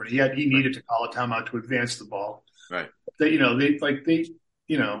was different. He needed to call a timeout to advance the ball. Right. They had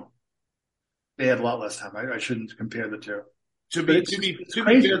a lot less time. I shouldn't compare the two. To be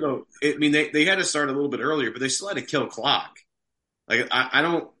fair, though, I mean, they had to start a little bit earlier, but they still had to kill clock. Like, I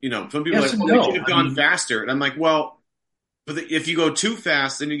don't, some people they should have gone faster. And I'm like, well, but if you go too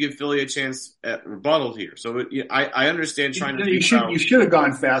fast, then you give Philly a chance at rebuttal here. So I understand trying to. You should have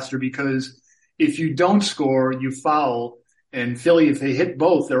gone faster, because if you don't score, you foul, and Philly, if they hit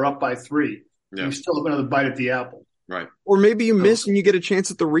both, they're up by 3. Yeah. You still have another bite at the apple. Right. Or maybe you miss and you get a chance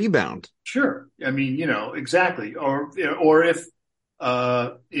at the rebound. Sure. I mean, exactly. Or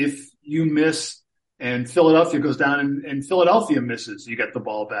if you miss and Philadelphia goes down and Philadelphia misses, you get the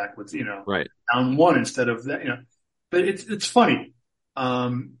ball back with, right. down 1 instead of that, But it's funny.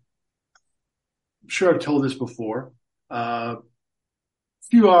 I'm sure I've told this before. A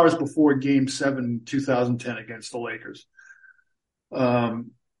few hours before Game 7, 2010 against the Lakers,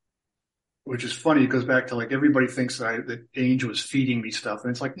 which is funny. It goes back to, like, everybody thinks that Ainge was feeding me stuff.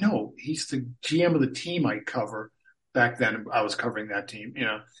 And it's like, no, he's the GM of the team I cover. Back then, I was covering that team.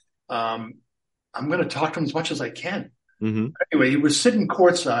 I'm going to talk to him as much as I can. Mm-hmm. Anyway, he was sitting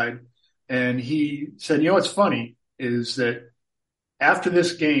courtside, and he said, what's funny is that after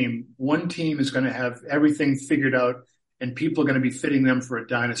this game, one team is going to have everything figured out, and people are going to be fitting them for a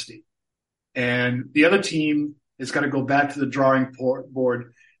dynasty. And the other team is going to go back to the drawing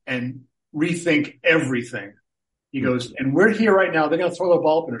board and rethink everything. He goes, and we're here right now. They're going to throw the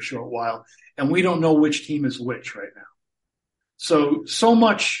ball up in a short while, and we don't know which team is which right now. So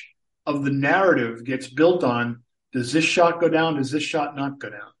much of the narrative gets built on, does this shot go down? Does this shot not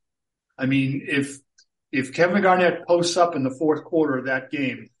go down? I mean, if Kevin Garnett posts up in the fourth quarter of that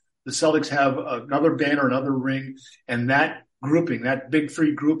game, the Celtics have another banner, another ring, and that grouping, that big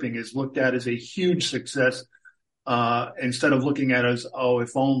 3 grouping, is looked at as a huge success, instead of looking at it as,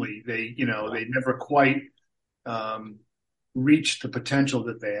 if only they never quite reached the potential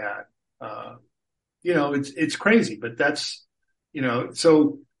that they had. It's crazy, but that's,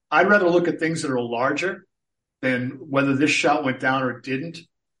 so I'd rather look at things that are larger than whether this shot went down or didn't,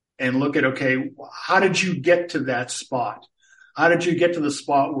 and look at, okay, how did you get to that spot? How did you get to the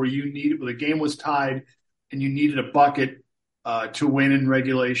spot where the game was tied and you needed a bucket to win in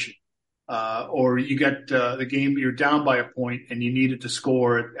regulation? Or you get the game, you're down by a point and you needed to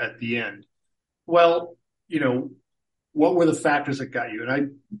score at the end. Well, what were the factors that got you? And I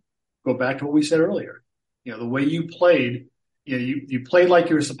go back to what we said earlier. The way you played, you played like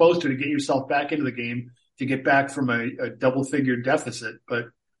you were supposed to get yourself back into the game, to get back from a double-figure deficit. But,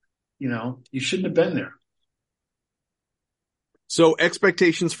 you shouldn't have been there. So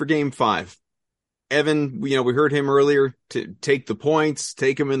expectations for Game 5. Evan, we heard him earlier to take the points,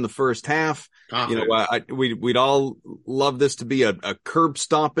 take him in the first half. We'd all love this to be a curb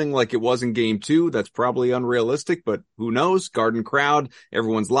stomping like it was in Game 2. That's probably unrealistic, but who knows? Garden crowd,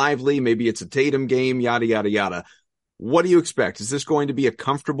 everyone's lively. Maybe it's a Tatum game, yada, yada, yada. What do you expect? Is this going to be a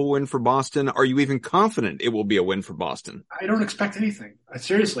comfortable win for Boston? Are you even confident it will be a win for Boston? I don't expect anything.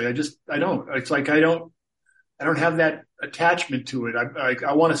 Seriously, I don't. It's like I don't have that attachment to it.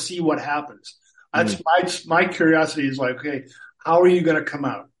 I want to see what happens. That's my curiosity is like, okay, how are you going to come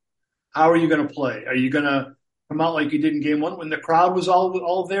out? How are you going to play? Are you going to come out like you did in Game 1 when the crowd was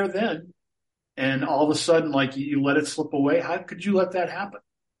all there then, and all of a sudden, like, you let it slip away? How could you let that happen?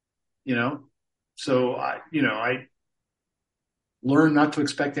 So I learn not to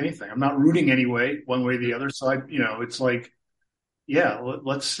expect anything. I'm not rooting anyway, one way or the other. So it's like,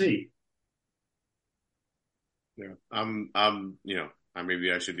 let's see. Yeah,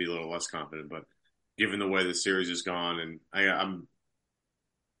 maybe I should be a little less confident, but given the way the series has gone, and I'm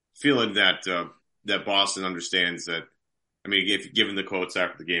feeling that Boston understands that. I mean, given the quotes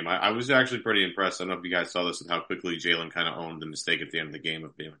after the game, I was actually pretty impressed. I don't know if you guys saw this and how quickly Jalen kind of owned the mistake at the end of the game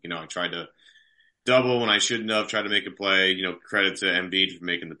of being like, I tried to double when I shouldn't have, tried to make a play. Credit to Embiid for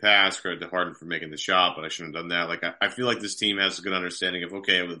making the pass, credit to Harden for making the shot, but I shouldn't have done that. Like, I feel like this team has a good understanding of,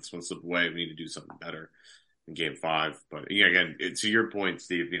 okay, well, this one slipped away. We need to do something better in Game 5. But again, to your point,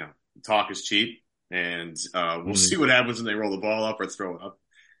 Steve, talk is cheap, and we'll see what happens when they roll the ball up or throw it up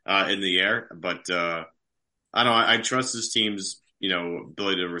in the air. But I don't know. I trust this team's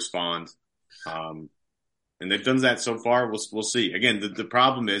ability to respond, and they've done that so far. We'll see. Again, the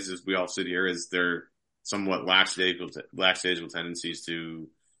problem is, as we all sit here, is they're somewhat lackadaisical tendencies to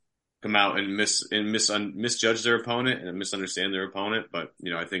come out and misjudge their opponent and misunderstand their opponent. But,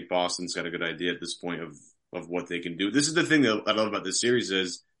 I think Boston's got a good idea at this point of what they can do. This is the thing that I love about this series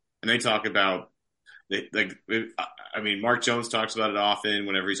is, and they talk about, Mark Jones talks about it often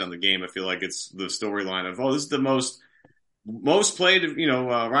whenever he's on the game. I feel like it's the storyline of, this is the most played,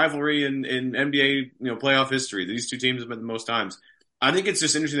 rivalry in NBA, playoff history. These two teams have met the most times. I think it's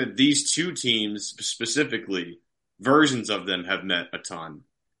just interesting that these two teams specifically, versions of them have met a ton.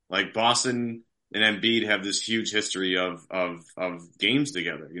 Like Boston and Embiid have this huge history of games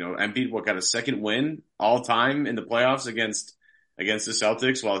together. Embiid got a second win all time in the playoffs against the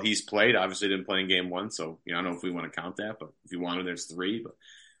Celtics while he's played. Obviously didn't play in game one, so I don't know if we want to count that, but if you want to, there's 3. But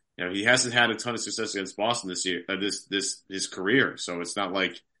he hasn't had a ton of success against Boston this year, his career. So it's not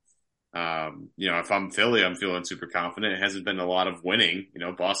like if I'm Philly, I'm feeling super confident. It hasn't been a lot of winning.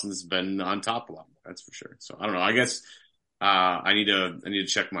 Boston's been on top a lot more, that's for sure. So I don't know. I guess I need to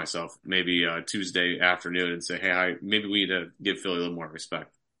check myself maybe Tuesday afternoon and say, hey, maybe we need to give Philly a little more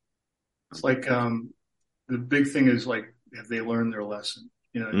respect. It's like the big thing is like, have they learned their lesson?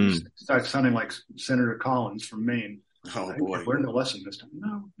 You start sounding like Senator Collins from Maine. Oh boy, I learned the lesson this time.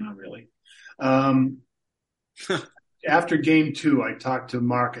 No, not really. After game 2, I talked to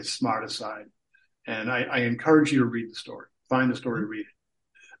Marcus Smart aside, and I encourage you to read the story. Find the story, read it.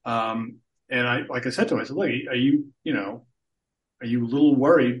 And like I said to him, I said, look, are you a little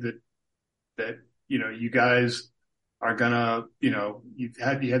worried that you guys are gonna, you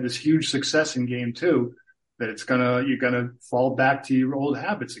had this huge success in game 2, that you're gonna fall back to your old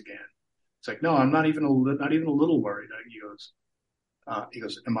habits again? It's like, no, I'm not even a little worried. He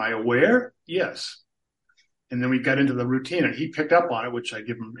goes, am I aware? Yes. And then we got into the routine, and he picked up on it, which I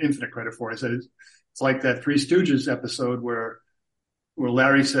give him infinite credit for. I said, it's like that Three Stooges episode where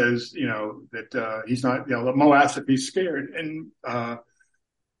Larry says, that he's not, Mo asks if he's scared. And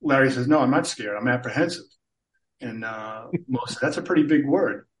Larry says, no, I'm not scared. I'm apprehensive. And Mo says, that's a pretty big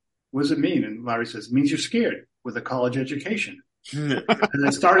word. What does it mean? And Larry says, it means you're scared with a college education. And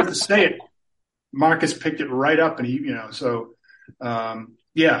then started to say it. Marcus picked it right up, and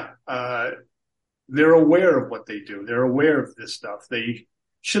they're aware of what they do. They're aware of this stuff. They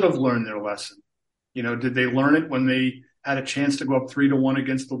should have learned their lesson. Did they learn it when they had a chance to go up 3-1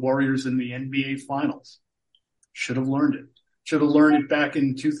 against the Warriors in the NBA Finals? Should have learned it. Should have learned it back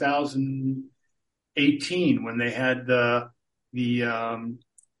in 2018 when they had the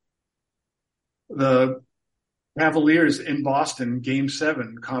Cavaliers in Boston, Game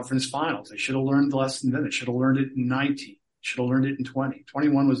 7 conference finals. They should have learned the lesson then. They should have learned it in 19. Should have learned it in 20.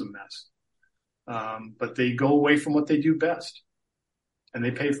 21 was a mess. But they go away from what they do best, and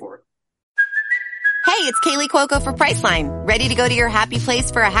they pay for it. Hey, it's Kaylee Cuoco for Priceline. Ready to go to your happy place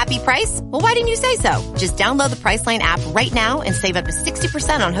for a happy price? Well, why didn't you say so? Just download the Priceline app right now and save up to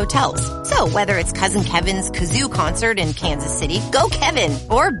 60% on hotels. So whether it's Cousin Kevin's Kazoo Concert in Kansas City, go Kevin,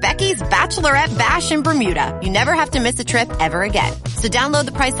 or Becky's Bachelorette Bash in Bermuda, you never have to miss a trip ever again. So download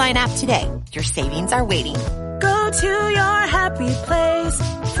the Priceline app today. Your savings are waiting. Go to your happy place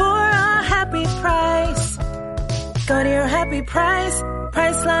for a happy price. Go to your happy price,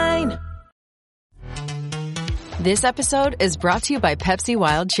 Priceline. This episode is brought to you by Pepsi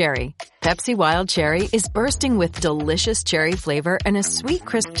Wild Cherry. Pepsi Wild Cherry is bursting with delicious cherry flavor and a sweet,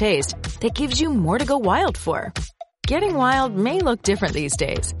 crisp taste that gives you more to go wild for. Getting wild may look different these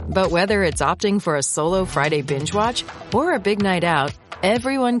days, but whether it's opting for a solo Friday binge watch or a big night out,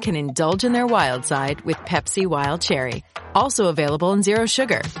 everyone can indulge in their wild side with Pepsi Wild Cherry. Also available in Zero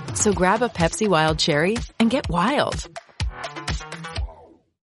Sugar. So grab a Pepsi Wild Cherry and get wild.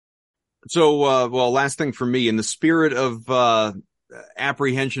 So, last thing for me, in the spirit of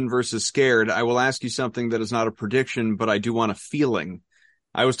apprehension versus scared, I will ask you something that is not a prediction, but I do want a feeling.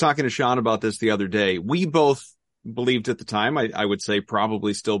 I was talking to Sean about this the other day. We both believed at the time, I would say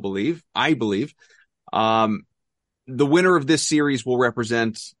probably still believe, I believe, the winner of this series will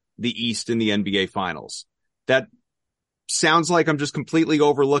represent the East in the NBA Finals. That sounds like I'm just completely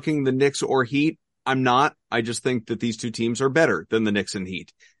overlooking the Knicks or Heat. I'm not. I just think that these two teams are better than the Knicks and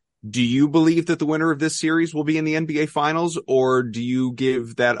Heat. Do you believe that the winner of this series will be in the NBA Finals, or do you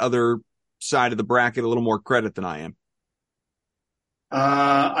give that other side of the bracket a little more credit than I am?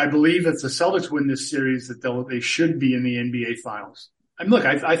 I believe if the Celtics win this series, that they should be in the NBA Finals. I mean, look,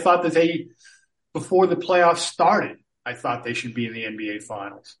 I thought that before the playoffs started, I thought they should be in the NBA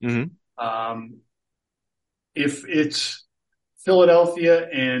Finals. Mm-hmm. If it's Philadelphia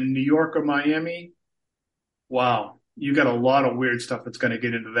and New York or Miami, wow. You got a lot of weird stuff that's going to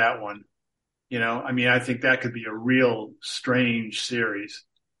get into that one. I think that could be a real strange series,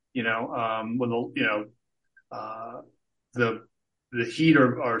 with, the the Heat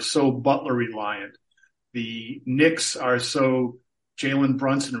are so Butler reliant. The Knicks are so Jalen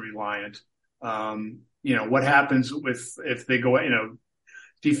Brunson reliant. What happens if they go,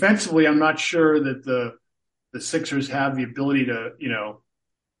 defensively, I'm not sure that the Sixers have the ability to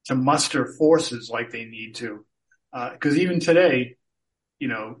muster forces like they need to. Because even today,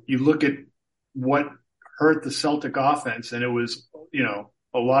 you look at what hurt the Celtic offense, and it was,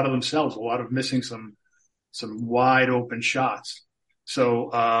 a lot of themselves, a lot of missing some wide open shots. So,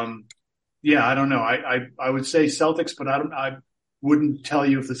 I don't know. I would say Celtics, but I wouldn't tell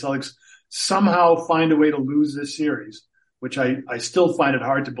you if the Celtics somehow find a way to lose this series, which I still find it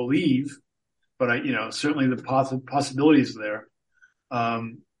hard to believe, but certainly the possibilities are there.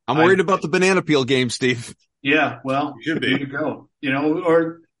 I'm worried about the banana peel game, Steve. Yeah, well, there you go.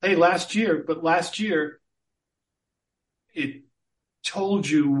 Or hey, last year it told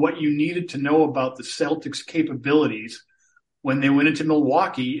you what you needed to know about the Celtics' capabilities when they went into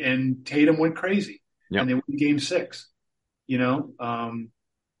Milwaukee and Tatum went crazy. Yep. And they won Game 6.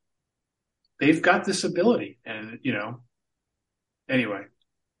 They've got this ability, and anyway.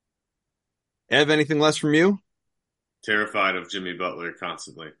 Ev, anything less from you? Terrified of Jimmy Butler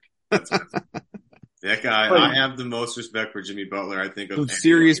constantly. That's that guy. I have the most respect for Jimmy Butler. I think of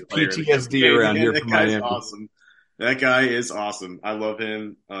serious PTSD around here. That guy's awesome. That guy is awesome. I love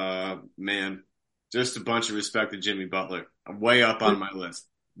him. Man, just a bunch of respect to Jimmy Butler. I'm way up on my list.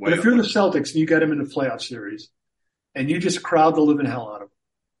 But if you're the Celtics and you get him in the playoff series, and you just crowd the living hell out of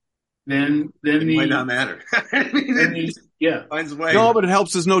him, then it might not matter. Finds a way. No, but it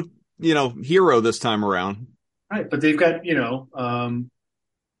helps. There's no hero this time around. Right, but they've got the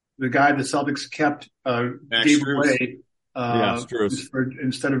guy the Celtics kept gave away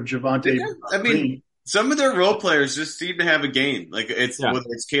instead of Javonte. I mean, some of their role players just seem to have a game. Like whether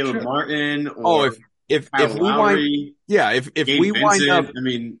it's Caleb Martin or if we wind up, I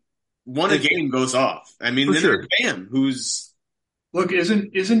mean, one a game goes off. I mean, then there's Bam, who's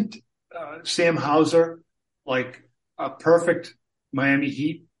isn't Sam Hauser like a perfect Miami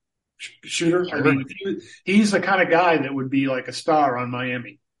Heat shooter? I mean, he's the kind of guy that would be like a star on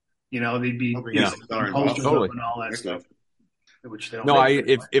Miami. They'd be posters up and all that stuff. Which they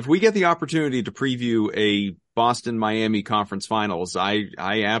don't if we get the opportunity to preview a Boston-Miami conference finals, I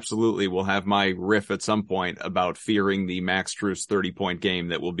absolutely will have my riff at some point about fearing the Max Strus 30-point game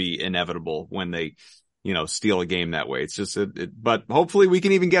that will be inevitable when they, steal a game that way. It's just, but hopefully we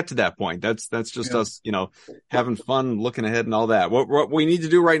can even get to that point. That's just us, having fun, looking ahead and all that. What we need to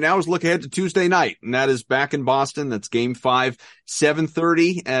do right now is look ahead to Tuesday night, and that is back in Boston. That's Game 5,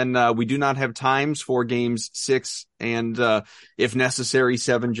 7:30, and we do not have times for Games 6 and, if necessary,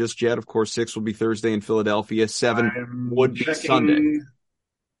 7 just yet. Of course, 6 will be Thursday in Philadelphia. 7 would be Sunday.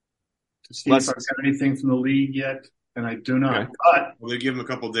 To see if I've got anything from the league yet. And I do not. Okay. But they give him a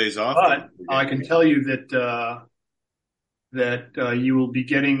couple of days off. But I can tell you that you will be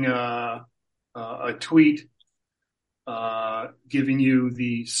getting a tweet giving you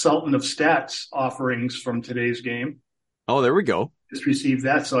the Sultan of Stats offerings from today's game. Oh, there we go. Just received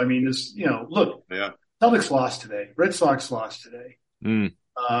that. So I mean, look. Yeah. Celtics lost today. Red Sox lost today. Some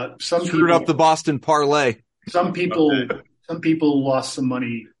screwed people, up the Boston parlay. Some people lost some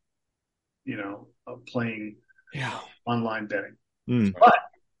money, playing online betting. But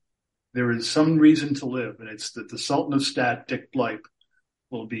there is some reason to live, and it's that the Sultan of Stat, Dick Blipe,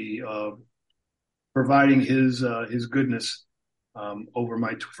 will be providing his goodness from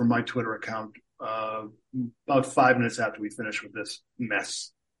my Twitter account about 5 minutes after we finish with this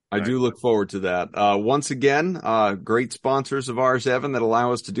mess. I do look forward to that. Once again, great sponsors of ours, Evan, that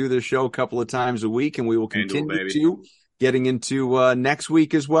allow us to do this show a couple of times a week, and we will continue to getting into next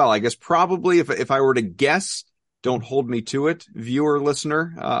week as well. I guess probably if I were to guess, don't hold me to it, viewer,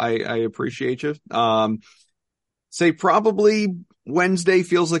 listener, I appreciate you. Say probably Wednesday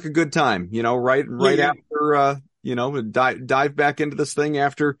feels like a good time, right after, dive back into this thing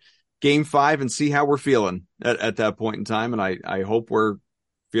after Game 5 and see how we're feeling at that point in time. And I hope we're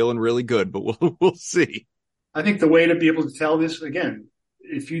feeling really good, but we'll see. I think the way to be able to tell this, again,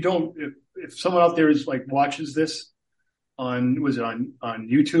 if someone out there is like watches this on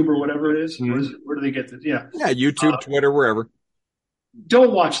YouTube or whatever it is, where do they get this? Yeah, YouTube, Twitter, wherever.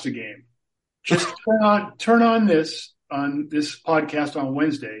 Don't watch the game. Just turn on this podcast on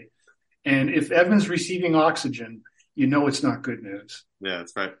Wednesday, and if Evan's receiving oxygen, it's not good news. Yeah,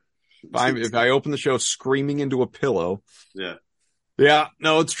 that's right. If I open the show screaming into a pillow, Yeah,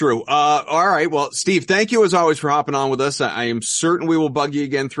 no, it's true. All right. Well, Steve, thank you as always for hopping on with us. I am certain we will bug you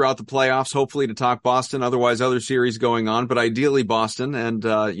again throughout the playoffs, hopefully to talk Boston, otherwise other series going on, but ideally Boston. And,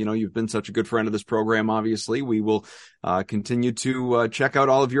 you've been such a good friend of this program. Obviously, we will, continue to, check out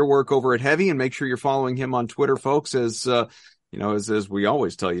all of your work over at Heavy and make sure you're following him on Twitter, folks, as we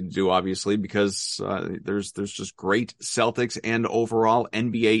always tell you to do, obviously, because, there's just great Celtics and overall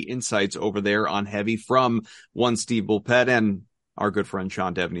NBA insights over there on Heavy from one Steve Bulpett and our good friend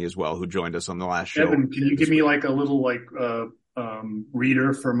Sean Devney as well, who joined us on the last show. Evan, can you give me like a little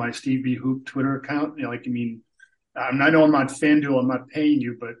reader for my Steve B. Hoop Twitter account? I know I'm not FanDuel, I'm not paying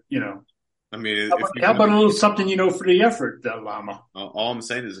you, but I mean, how about a little something for the effort, Llama? All I'm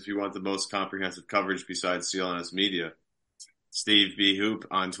saying is, if you want the most comprehensive coverage besides CLNS Media, Steve B. Hoop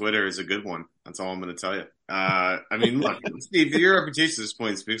on Twitter is a good one. That's all I'm going to tell you. Look, Steve, your reputation at this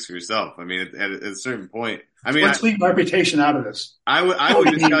point speaks for yourself. I mean, at a certain point, let's leave reputation out of this. I would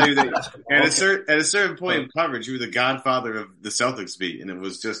just tell you that at a certain point in coverage, you were the godfather of the Celtics beat, and it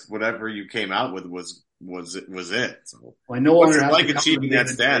was just whatever you came out with was it. So, I no longer have like achieving that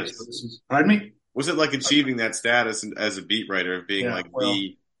status. Pardon me? Was it like achieving that status as a beat writer of being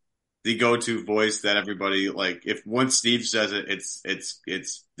the go-to voice that everybody, like, if once Steve says it, it's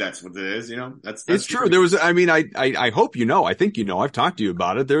that's what it is, that's it's true. There was, I hope I think I've talked to you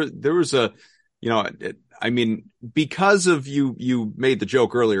about it. There was because of you made the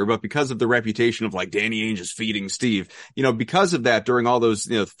joke earlier, but because of the reputation of like Danny Ainge is feeding Steve, because of that during all those,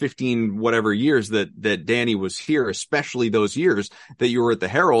 15 whatever years that Danny was here, especially those years that you were at the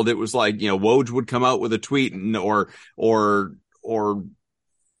Herald, it was like, Woj would come out with a tweet or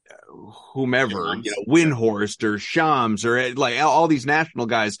whomever, Windhorst or Shams or like all these national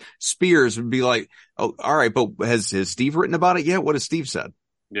guys, Spears would be like, oh, all right, but has Steve written about it yet? What has Steve said?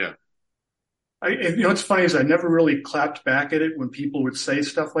 Yeah. What's funny is I never really clapped back at it when people would say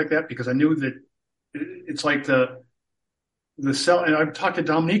stuff like that, because I knew that it's like the cell. And I've talked to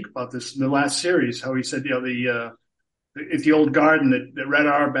Dominique about this in the last series, how he said, it's the old garden that Red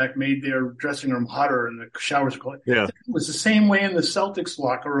Auerbach made their dressing room hotter and the showers cold. Yeah. It was the same way in the Celtics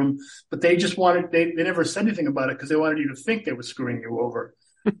locker room, but they just they never said anything about it because they wanted you to think they were screwing you over.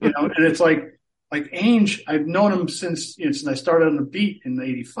 And it's like Ainge, I've known him since I started on the beat in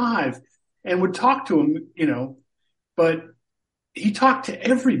 '85 and would talk to him, but he talked to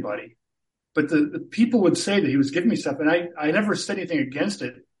everybody. But the people would say that he was giving me stuff, and I never said anything against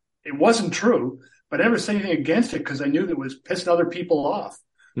it. It wasn't true. But I never said anything against it because I knew that it was pissing other people off.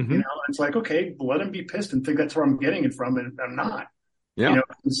 Mm-hmm. It's like, okay, let him be pissed and think that's where I'm getting it from, and I'm not. Yeah.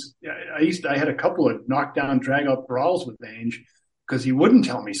 I had a couple of knockdown, drag out brawls with Ainge because he wouldn't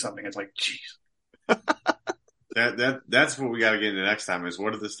tell me something. It's like, geez. That's what we got to get into next time. Is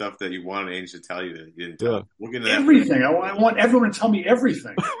what are the stuff that you wanted Ainge to tell you that you didn't tell? Yeah. We'll get into everything. I want everyone to tell me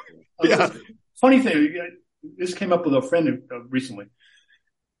everything. Yeah. Funny thing, this came up with a friend recently.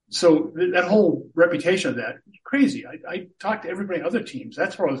 So that whole reputation of that, crazy. I talked to everybody, other teams.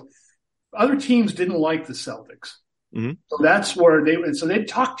 That's where other teams didn't like the Celtics. Mm-hmm. So that's where they'd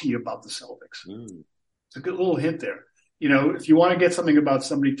talk to you about the Celtics. Mm. It's a good little hint there. If you want to get something about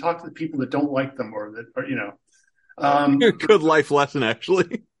somebody, talk to the people that don't like them good life lesson,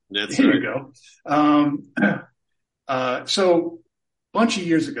 actually. That's there right. You go. So a bunch of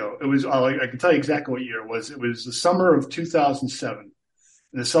years ago, it was, I can tell you exactly what year it was. It was the summer of 2007.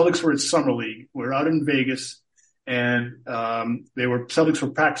 And the Celtics were at Summer League. We're out in Vegas, and Celtics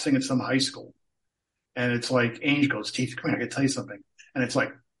were practicing at some high school. And it's like, Ainge goes, Steve, come here, I got to tell you something. And it's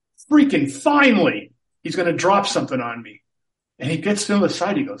like, freaking finally, he's going to drop something on me. And he gets to the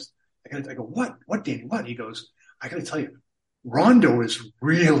side. He goes, I go, what, Danny, what? He goes, I got to tell you, Rondo is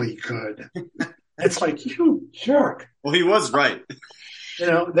really good. It's like, you jerk. Well, he was right.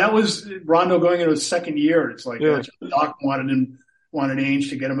 That was Rondo going into his second year. It's like, Doc wanted Ainge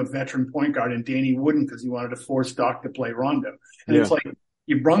to get him a veteran point guard, and Danny wouldn't because he wanted to force Doc to play Rondo. And it's like,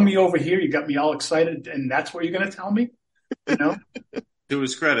 you brung me over here, you got me all excited, and that's what you're going to tell me? To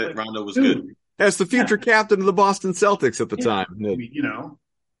his credit, Rondo was good. As the future captain of the Boston Celtics at the time.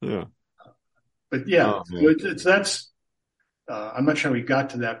 Yeah. But I'm not sure we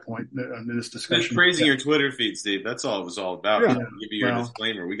got to that point in this discussion. It's praising your Twitter feed, Steve. That's all it was all about. Yeah. Give you your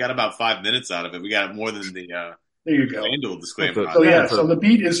disclaimer. We got about 5 minutes out of it. We got more than the there you go. FanDuel disclaimer. So the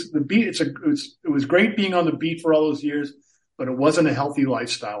beat is the beat. It was great being on the beat for all those years, but it wasn't a healthy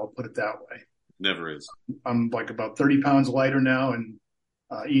lifestyle. I'll put it that way. Never is. I'm like about 30 pounds lighter now, and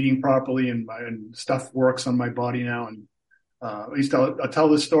eating properly, and stuff works on my body now. And at least I'll tell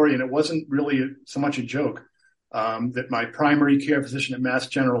this story, and it wasn't really so much a joke. That my primary care physician at Mass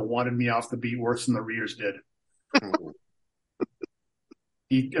General wanted me off the beat worse than the Rears did.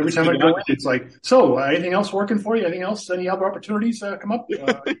 Every time I go in, it's like, so anything else working for you? Anything else? Any other opportunities come up?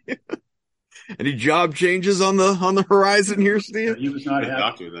 Any job changes on the horizon here, Steve? He was not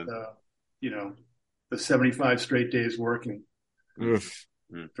happy with, the 75 straight days working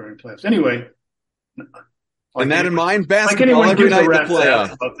during playoffs. Anyway. And that in mind, basketball every night in the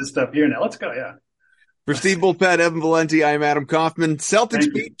playoffs. About this stuff here now. Let's go, yeah. For Steve Bulpett, Evan Valenti, I'm Adam Kaufman.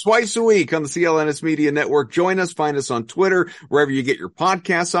 Celtics beat twice a week on the CLNS Media Network. Join us. Find us on Twitter, wherever you get your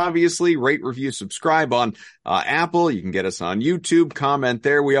podcasts, obviously. Rate, review, subscribe on Apple. You can get us on YouTube. Comment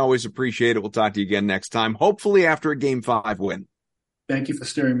there. We always appreciate it. We'll talk to you again next time, hopefully after a Game 5 win. Thank you for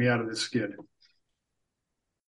steering me out of this skid.